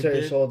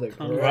commentary sold it,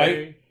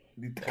 right?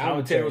 The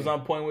commentary was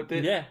on point with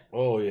it. Yeah.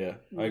 Oh yeah.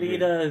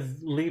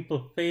 Lita's leap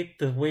of faith,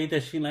 the way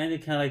that she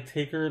landed, kind of like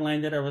Taker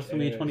landed at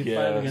WrestleMania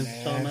 25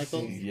 against Shawn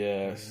Michaels.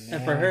 Yes.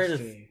 And for her to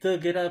still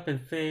get up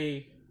and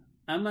say,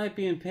 "I might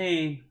be in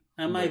pain,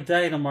 I might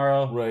die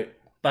tomorrow, right?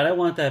 But I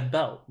want that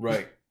belt."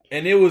 Right.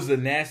 And it was a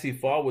nasty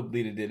fall what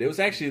Lita did. It was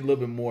actually a little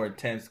bit more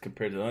intense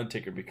compared to the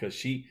Undertaker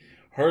because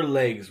her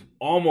legs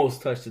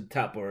almost touched the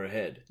top of her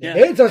head. Yeah,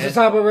 it touched the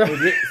top of her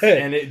head,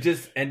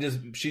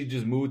 and she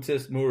just moved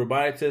her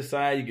body to the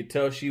side. You could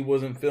tell she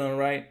wasn't feeling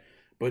right,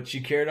 but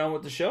she carried on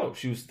with the show.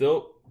 She was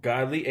still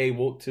godly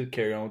able to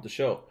carry on with the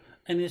show.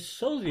 And it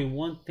shows you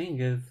one thing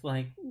is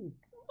like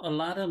a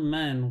lot of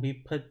men we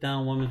put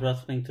down women's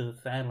wrestling to the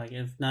side like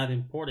it's not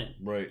important,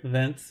 right?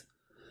 Vince,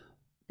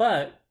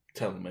 but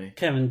telling me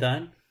Kevin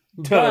Dunn,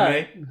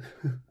 telling me.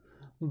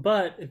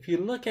 But if you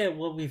look at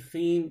what we've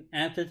seen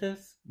after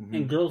this,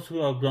 and girls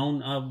who are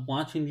grown up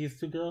watching these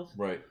 2 girls,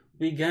 right?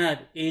 We got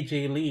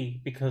AJ Lee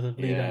because of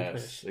Lita and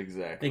Trish.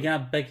 Exactly. They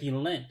got Becky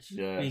Lynch.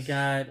 Yes. We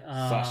got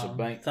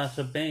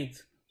Sasha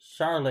Banks,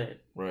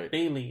 Charlotte, right?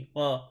 Bayley.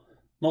 Well,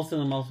 most of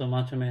them also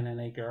Macho Man and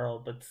a girl,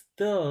 but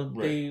still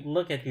they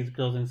look at these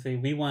girls and say,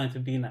 "We want it to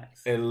be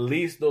nice." At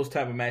least those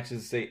type of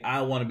matches say,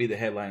 "I want to be the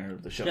headliner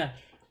of the show." Yeah.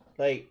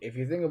 Like, if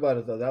you think about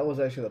it, though, that was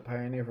actually the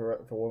pioneer for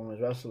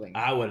women's wrestling.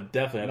 I would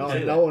definitely have to say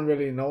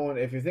that. No one,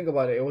 if you think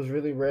about it, it was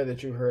really rare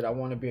that you heard, "I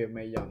want to be a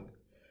Mae Young."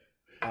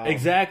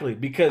 Exactly,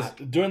 because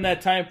during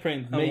that time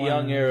frame, Mae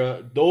Young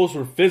era, those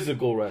were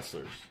physical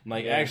wrestlers.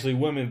 Like, actually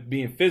women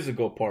being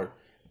physical part.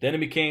 Then it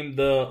became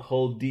the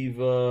whole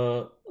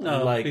diva.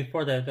 No, like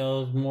before that, there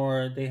was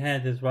more. They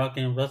had this rock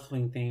and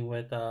wrestling thing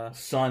with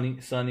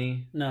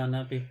Sunny. No,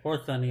 not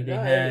before Sunny. They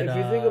Yeah, had. if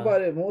you think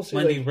about it, mostly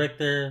Wendy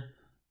Richter,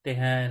 They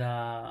had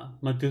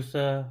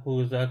Medusa, who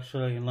was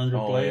actually in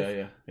Lundra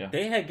Blaze. Yeah.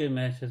 They had good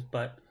matches,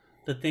 but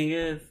the thing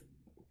is,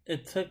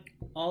 it took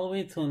all the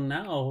way till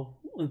now,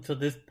 until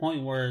this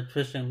point where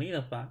Trish and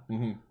Lita fought,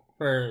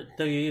 for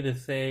WWE to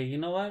say, you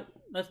know what,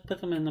 let's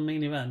put them in the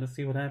main event. Let's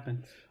see what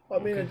happens. Well,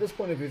 I mean, at this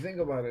point, if you think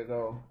about it,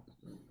 though,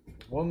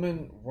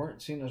 women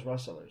weren't seen as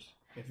wrestlers.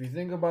 If you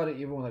think about it,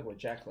 even like with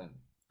Jacqueline,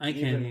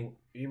 even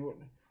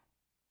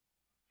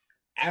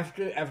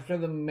after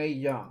the Mae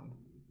Young,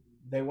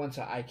 they went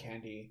to Eye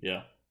Candy.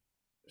 Yeah.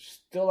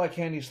 Still Eye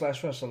Candy /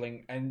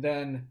 wrestling, and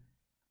then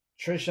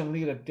Trish and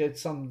Lita did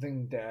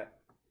something that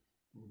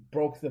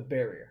broke the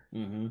barrier.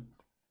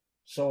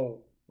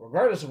 So,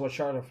 regardless of what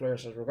Charlotte Flair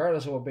says,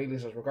 regardless of what Bayley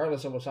says,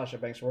 regardless of what Sasha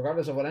Banks,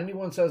 regardless of what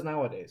anyone says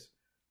nowadays,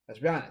 let's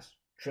be honest,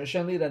 Trish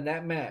and Lita in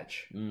that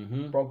match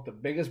broke the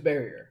biggest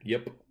barrier.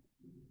 Yep.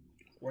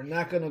 We're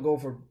not going to go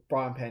for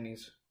bra and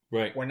panties.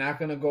 Right. We're not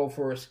going to go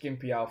for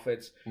skimpy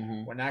outfits.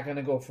 We're not going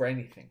to go for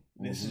anything.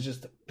 This is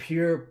just a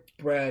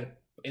purebred,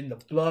 in the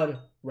blood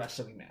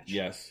wrestling match.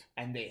 Yes.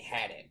 And they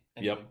had it.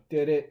 And they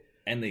did it.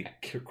 And they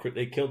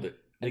killed it.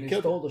 They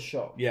stole the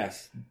show.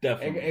 Yes,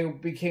 definitely.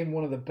 It became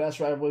one of the best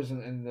rivalries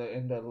in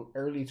the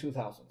early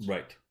 2000s.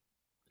 Right.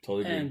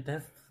 Totally agree. And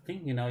that's the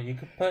thing, you know, you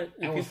could put...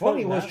 And what's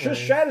funny was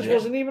Trish Stratus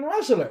wasn't even a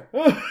wrestler.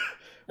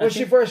 When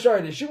she first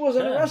started, she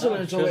wasn't a wrestler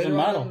until later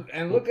on.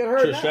 And look at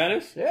her Trish now.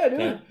 Stratus? Yeah,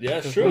 dude. Yeah,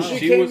 it's true. She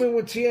came in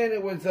with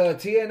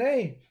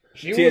TNA.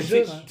 She was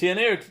just...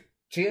 TNA or...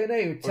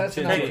 TNA,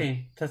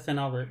 Test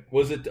Albert.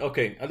 Was it...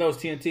 Okay, I thought it was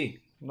TNT.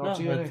 No,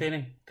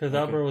 TNA. Because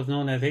Albert was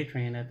known as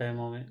A-Train at that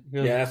moment.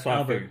 That's what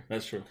I figured.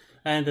 That's true.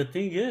 And the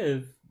thing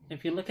is,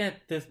 if you look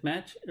at this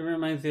match, it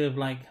reminds you of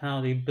like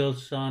how they built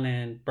Shawn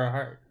and Bret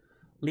Hart.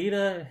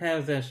 Lita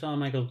has that Shawn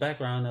Michaels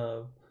background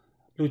of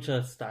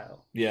lucha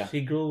style. Yeah.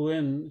 She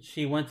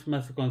went to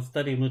Mexico and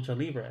studied lucha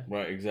libre.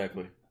 Right,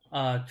 exactly.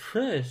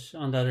 Trish,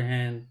 on the other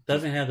hand,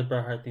 doesn't have the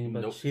Bret Hart thing,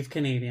 but she's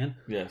Canadian.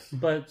 Yes.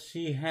 But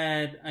she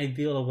had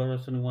ideal of what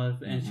wrestling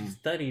was, and she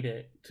studied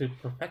it to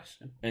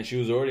perfection. And she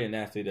was already an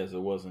athlete as it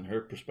was in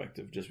her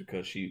perspective, just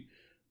because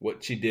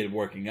what she did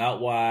working out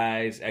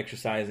wise,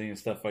 exercising and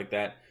stuff like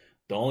that.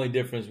 The only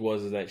difference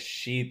was that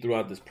she,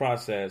 throughout this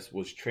process,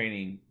 was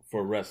training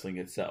for wrestling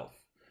itself,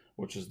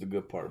 which is the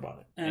good part about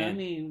it. And I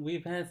mean,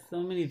 we've had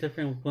so many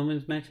different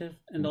women's matches,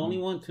 and the only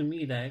one to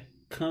me that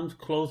comes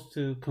close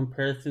to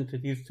comparison to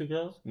these two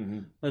girls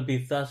would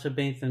be Sasha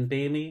Banks and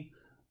Bayley,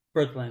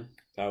 Brooklyn.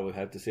 I would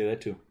have to say that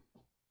too.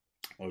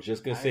 I was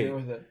just gonna say,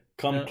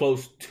 come Yeah.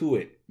 close to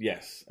it.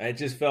 Yes, I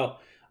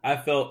felt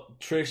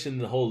Trish and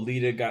the whole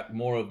Lita got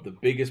more of the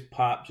biggest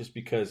pop just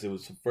because it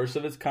was the first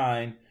of its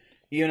kind.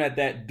 Even at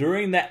that,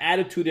 during that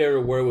Attitude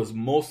Era where it was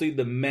mostly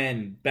the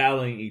men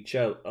battling each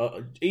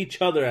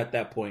other at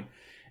that point,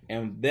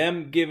 and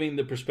them giving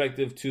the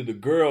perspective to the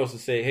girls to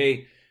say,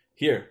 "Hey,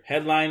 here,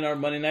 headline our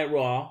Monday Night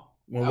Raw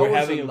when we're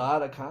having a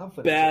lot of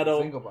confidence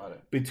battle think about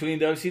it. between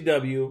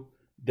WCW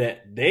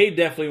that they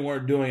definitely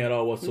weren't doing at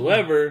all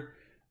whatsoever.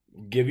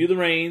 Give you the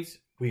reins.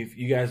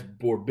 You guys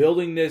were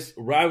building this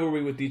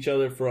rivalry with each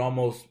other for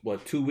almost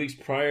 2 weeks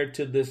prior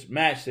to this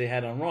match they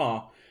had on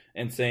Raw,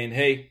 and saying,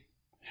 "Hey,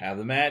 have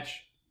the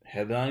match,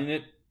 headlining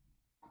it.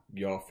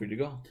 Y'all free to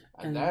go."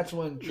 And that's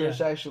when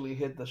Trish actually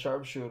hit the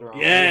sharpshooter.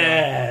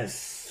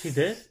 Yes, she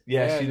did.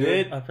 Yeah, she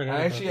did. I forgot.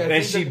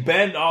 And she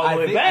bent all the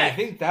way back. I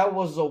think that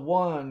was the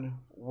one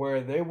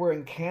where they were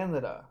in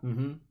Canada,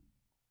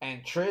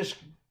 and Trish,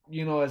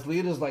 as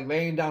Lita's like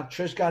laying down,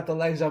 Trish got the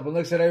legs up and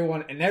looks at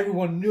everyone, and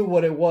everyone knew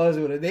what it was.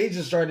 They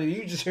just started.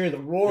 You just hear the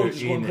roar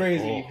just going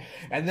crazy,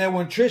 and then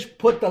when Trish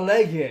put the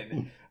leg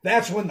in.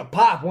 That's when the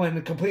pop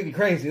went completely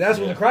crazy. That's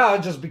when the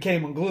crowd just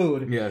became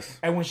unglued. Yes.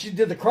 And when she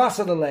did the cross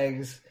of the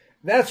legs,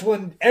 that's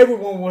when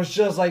everyone was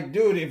just like,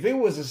 dude, if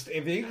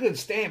you could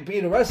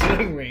stampede a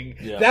wrestling ring,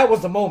 that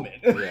was the moment.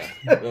 Yeah,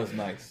 that was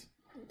nice.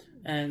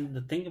 And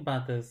the thing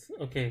about this,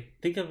 okay,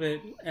 think of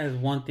it as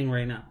one thing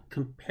right now.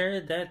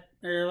 Compare that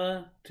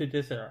era to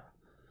this era.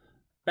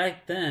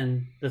 Back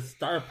then, the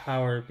star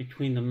power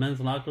between the men's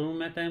locker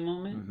room at that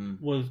moment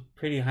was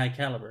pretty high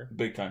caliber.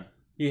 Big time.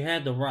 You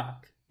had The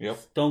Rock. Yep.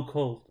 Stone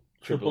Cold,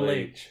 Triple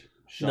H,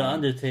 Shawn. The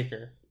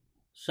Undertaker.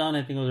 Shawn,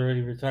 I think, was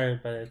already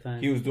retired by that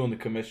time. He was doing the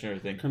commissioner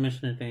thing.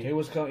 It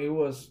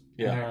was.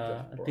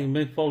 Yeah. I think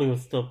Mick Foley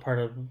was still part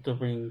of the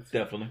rings.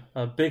 Definitely.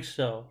 Big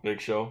Show.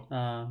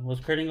 Was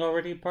Kurt Angle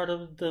already part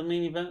of the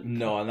main event?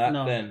 No,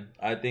 not then.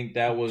 I think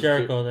that was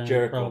Jericho. Then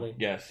Jericho. Probably.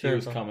 Yes, Jericho.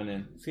 He was coming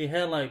in. So you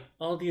had like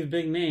all these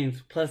big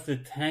names plus the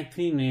tag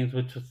team names,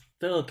 which was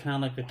still kind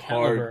of like the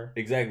caliber.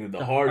 Exactly.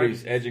 The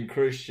Hardys, Edge and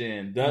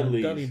Christian,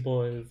 Dudley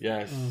Boys.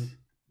 Yes.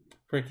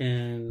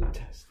 Freaking.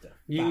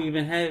 You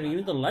even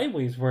the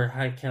lightweights were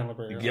high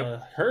caliber.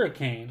 Yep.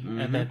 Hurricane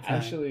at that time.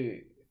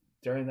 Actually,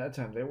 during that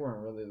time, they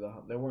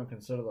weren't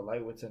considered the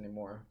lightweights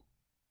anymore.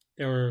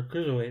 They were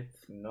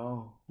cruiserweights.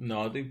 No,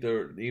 I think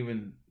they're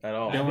even at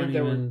all. They weren't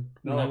even.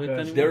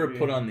 They were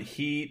put on the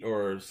Heat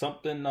or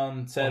something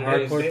on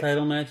Saturdays. Hardcore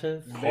title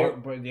matches.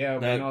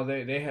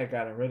 They had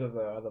gotten rid of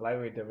the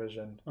lightweight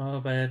division.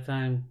 Oh, by that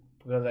time,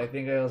 because I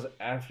think it was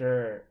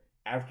after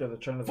the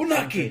turn of the Funaki.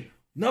 century.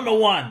 number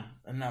one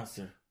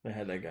announcer. They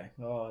had that guy.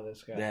 Oh,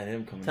 this guy. They had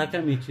him coming. Taka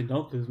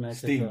Michinoku's match.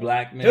 Steve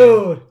Blackman.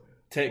 Dude,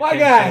 Ted my Ken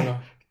guy, Sono.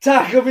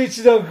 Taka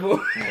Michinoku.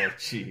 Oh,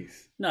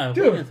 jeez. No,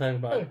 Dude. we're gonna talk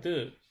about it,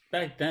 dude.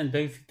 Back then,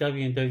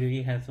 WCW and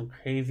WWE had some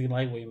crazy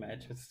lightweight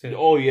matches too.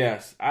 Oh,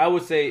 yes. I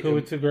would say,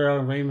 Kuwatugura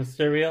and Rey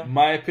Mysterio.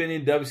 my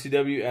opinion,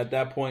 WCW at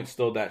that point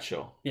stole that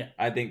show. Yeah.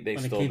 I think they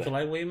When it stole came that. to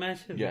lightweight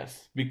matches.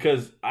 Yes.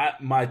 Because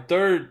my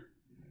third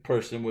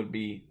person would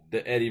be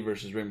the Eddie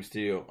versus Rey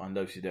Mysterio on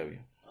WCW.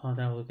 Oh,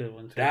 that was a good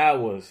one too. That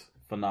was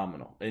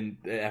phenomenal. And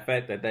the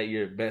fact that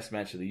year, best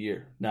match of the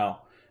year.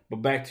 Now,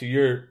 but back to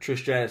your Trish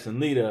Stratus and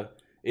Lita,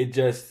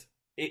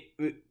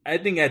 I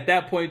think at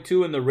that point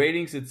too, in the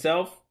ratings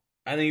itself,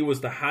 I think it was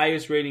the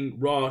highest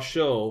rating Raw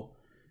show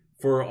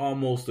for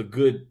almost a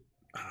good,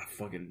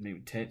 fucking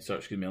maybe 10. Sorry,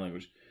 excuse me, my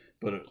language,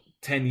 but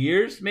 10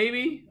 years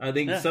maybe. I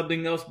think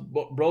something else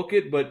broke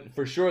it, but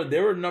for sure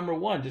they were number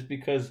one just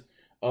because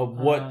of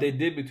what they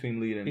did between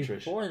Lita and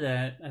Trish. Before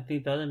that, I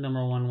think the other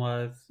number one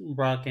was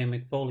Brock and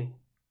McFoley.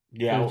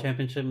 Yeah, The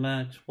championship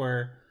match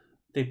where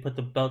they put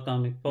the belt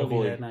on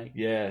McFoley that night.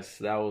 Yes,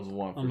 that was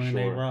one for Monday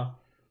Night sure. Raw.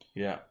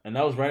 Yeah, and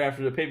that was right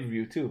after the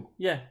pay-per-view too.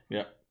 Yeah.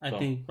 Yeah. I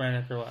think right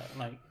after what?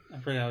 Like, I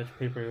forgot which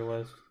paper it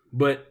was.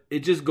 But it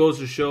just goes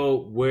to show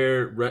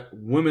where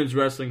women's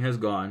wrestling has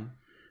gone.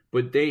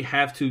 But they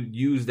have to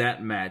use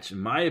that match, in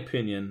my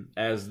opinion,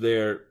 as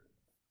their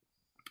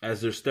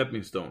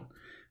stepping stone.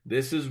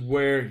 This is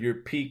where your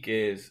peak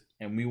is,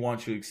 and we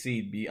want you to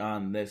exceed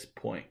beyond this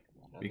point.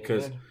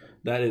 Because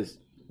that is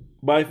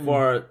by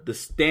far the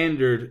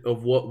standard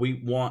of what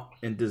we want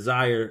and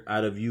desire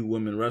out of you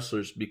women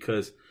wrestlers,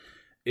 because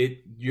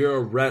you're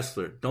a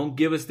wrestler. Don't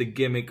give us the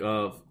gimmick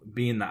of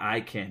being the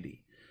eye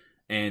candy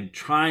and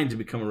trying to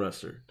become a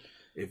wrestler.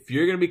 If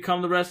you're going to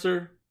become the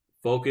wrestler,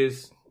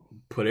 focus,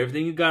 put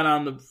everything you got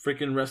on the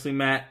freaking wrestling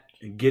mat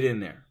and get in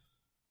there.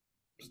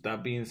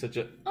 Stop being such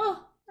a,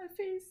 oh, my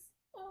face,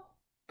 oh,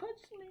 punch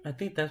me. I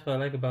think that's what I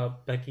like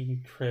about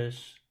Becky,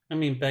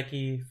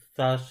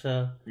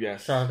 Sasha,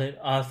 Yes. Charlotte,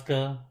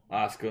 Asuka,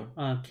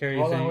 Kairi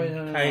Hold on, Sane, wait,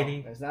 no.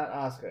 Kairi, It's not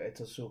Asuka,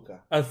 it's Asuka.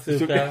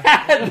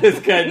 Asuka. This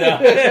guy now.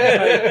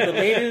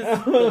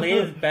 the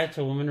latest batch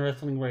of women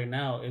wrestling right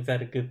now is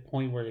at a good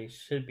point where they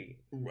should be.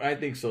 I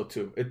think so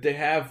too. If they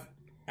have,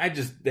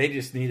 they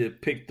just need to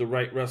pick the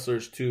right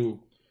wrestlers to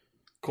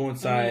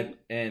coincide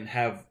and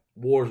have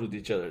wars with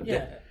each other.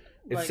 Yeah.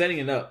 It's setting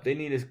it up. They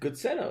need a good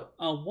setup.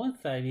 On one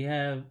side,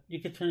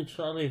 you could turn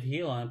Charlotte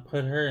heel and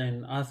put her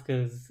in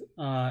Asuka's.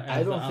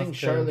 I don't think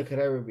Charlotte could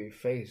ever be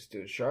face,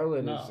 dude.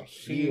 Charlotte is a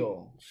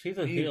heel. She's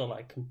a heel,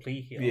 like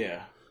complete heel.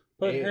 Yeah.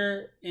 Put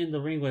her in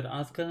the ring with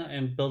Asuka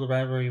and build a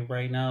rivalry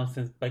right now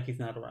since Becky's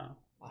not around.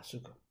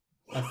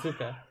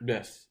 Asuka.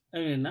 Yes. I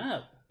mean,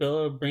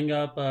 bring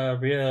up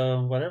Rhea,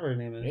 whatever her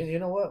name is. You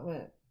know what,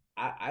 man?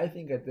 I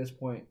think at this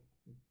point,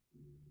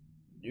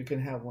 you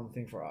can have one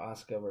thing for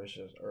Asuka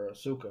versus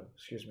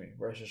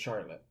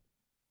Charlotte.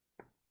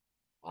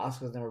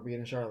 Asuka's never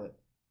beaten Charlotte.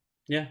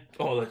 Yeah.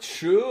 Oh, that's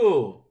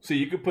true. So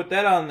you could put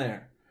that on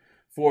there.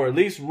 For at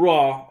least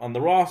Raw, on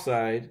the Raw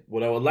side,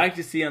 what I would like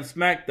to see on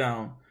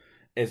SmackDown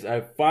is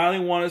I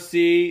finally want to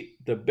see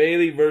the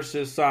Bayley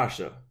versus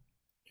Sasha.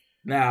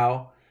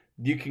 Now,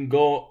 you can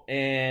go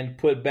and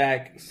put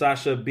back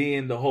Sasha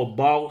being the whole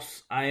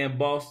boss, I am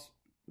boss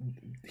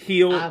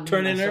heel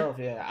turning her.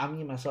 Yeah, I'm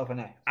me, myself,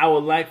 and I. I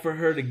would like for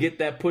her to get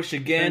that push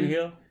again. Turn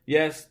heel?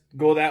 Yes,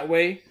 go that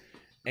way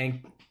and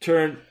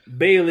turn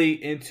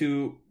Bayley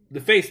into the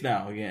face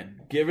now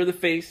again. Give her the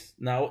face.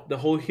 Now, the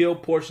whole heel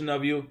portion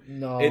of you,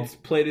 it's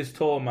played its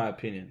toll, in my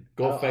opinion.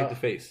 Go fight the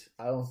face.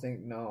 I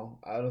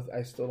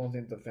still don't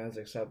think the fans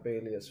accept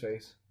Bayley as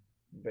face.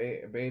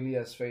 Bayley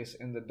as face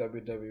in the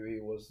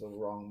WWE was the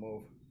wrong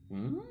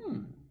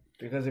move.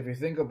 Because if you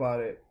think about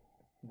it,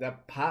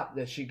 that pop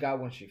that she got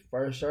when she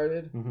first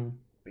started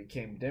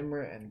became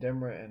dimmer and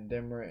dimmer and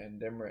dimmer and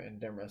dimmer and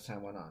dimmer as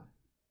time went on.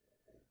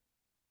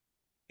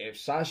 If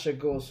Sasha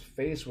goes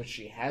face, which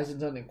she hasn't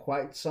done in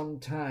quite some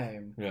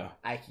time,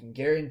 I can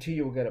guarantee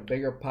you will get a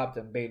bigger pop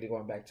than Bayley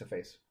going back to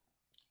face.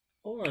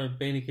 Or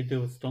Bayley could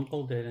do what Stone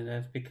Cold did, and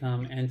that's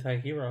become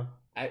anti-hero.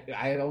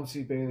 I don't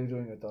see Bayley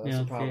doing it though. That's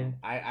the problem.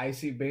 I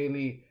see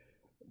Bayley.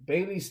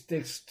 Bayley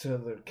sticks to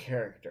the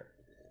character.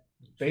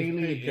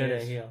 Bayley good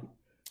at heel.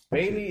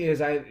 Bayley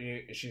is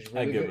she's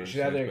really good. She's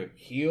either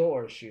heel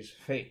or she's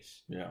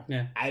face.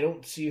 Yeah. I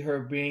don't see her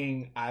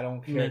being I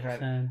don't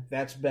care.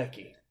 That's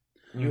Becky.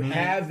 You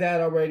have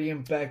that already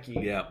in Becky.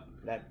 Yeah.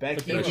 Let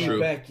Becky be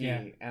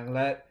Becky and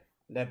let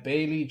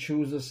Bayley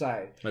choose a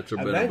side. That's her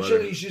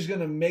Eventually she's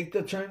gonna make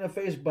the turn to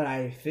face, but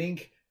I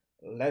think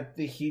let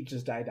the heat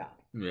just die down.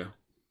 Yeah.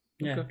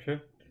 Yeah, true.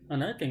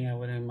 Another thing I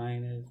wouldn't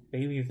mind is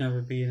Bayley's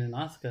never beaten an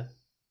Asuka.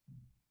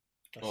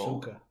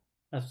 Asuka.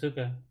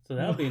 So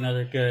that would be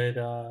another good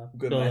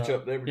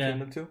matchup there between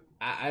the two.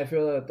 I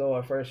feel that though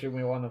at first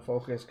we want to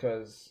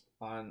focus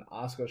on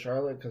Asuka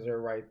Charlotte because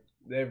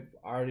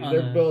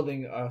they're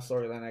building a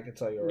storyline. I can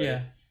tell you already.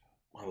 Yeah,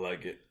 I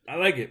like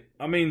it.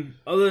 I mean,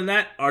 other than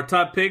that, our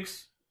top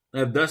picks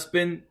have thus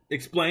been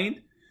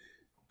explained.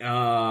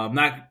 I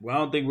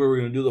don't think we were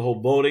going to do the whole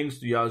voting,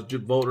 so y'all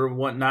just vote or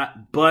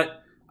whatnot.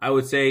 But I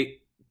would say,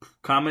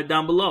 comment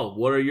down below.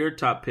 What are your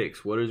top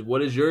picks? What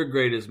is your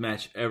greatest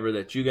match ever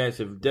that you guys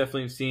have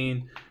definitely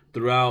seen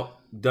throughout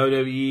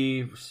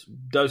WWE,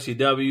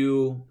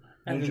 WCW,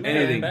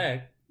 anything?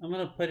 I'm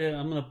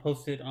gonna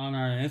post it on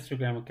our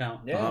Instagram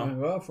account. Yeah,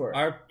 go for it.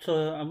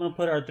 I'm gonna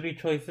put our 3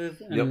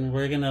 choices, and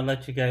we're gonna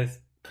let you guys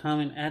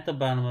comment at the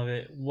bottom of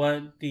it.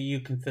 What do you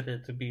consider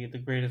to be the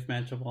greatest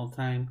match of all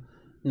time,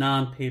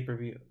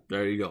 non-pay-per-view?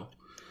 There you go.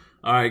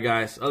 All right,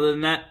 guys. Other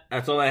than that,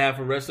 that's all I have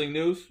for wrestling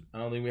news. I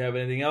don't think we have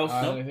anything else.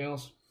 Anything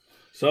else?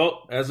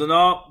 So, as in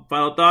all,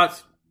 final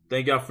thoughts.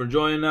 Thank y'all for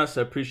joining us.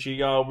 I appreciate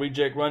y'all,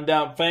 ReJect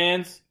Rundown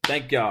fans.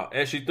 Thank y'all.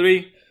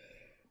 SG3.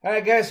 All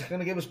right, guys. I'm going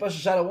to give a special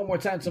shout out one more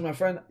time to my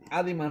friend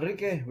Adi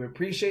Manrique. We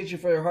appreciate you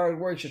for your hard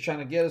work. She's trying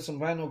to get us some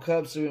vinyl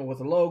cups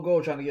with a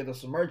logo, trying to get us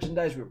some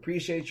merchandise. We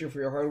appreciate you for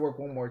your hard work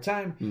one more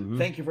time. Mm-hmm.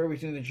 Thank you for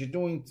everything that you're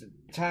doing.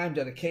 Time,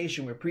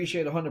 dedication. We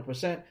appreciate it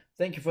 100%.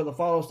 Thank you for the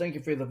follows. Thank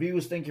you for the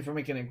views. Thank you for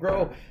making it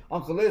grow.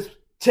 Uncle Liz,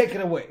 take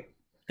it away.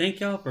 Thank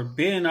y'all for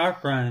being our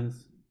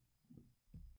friends.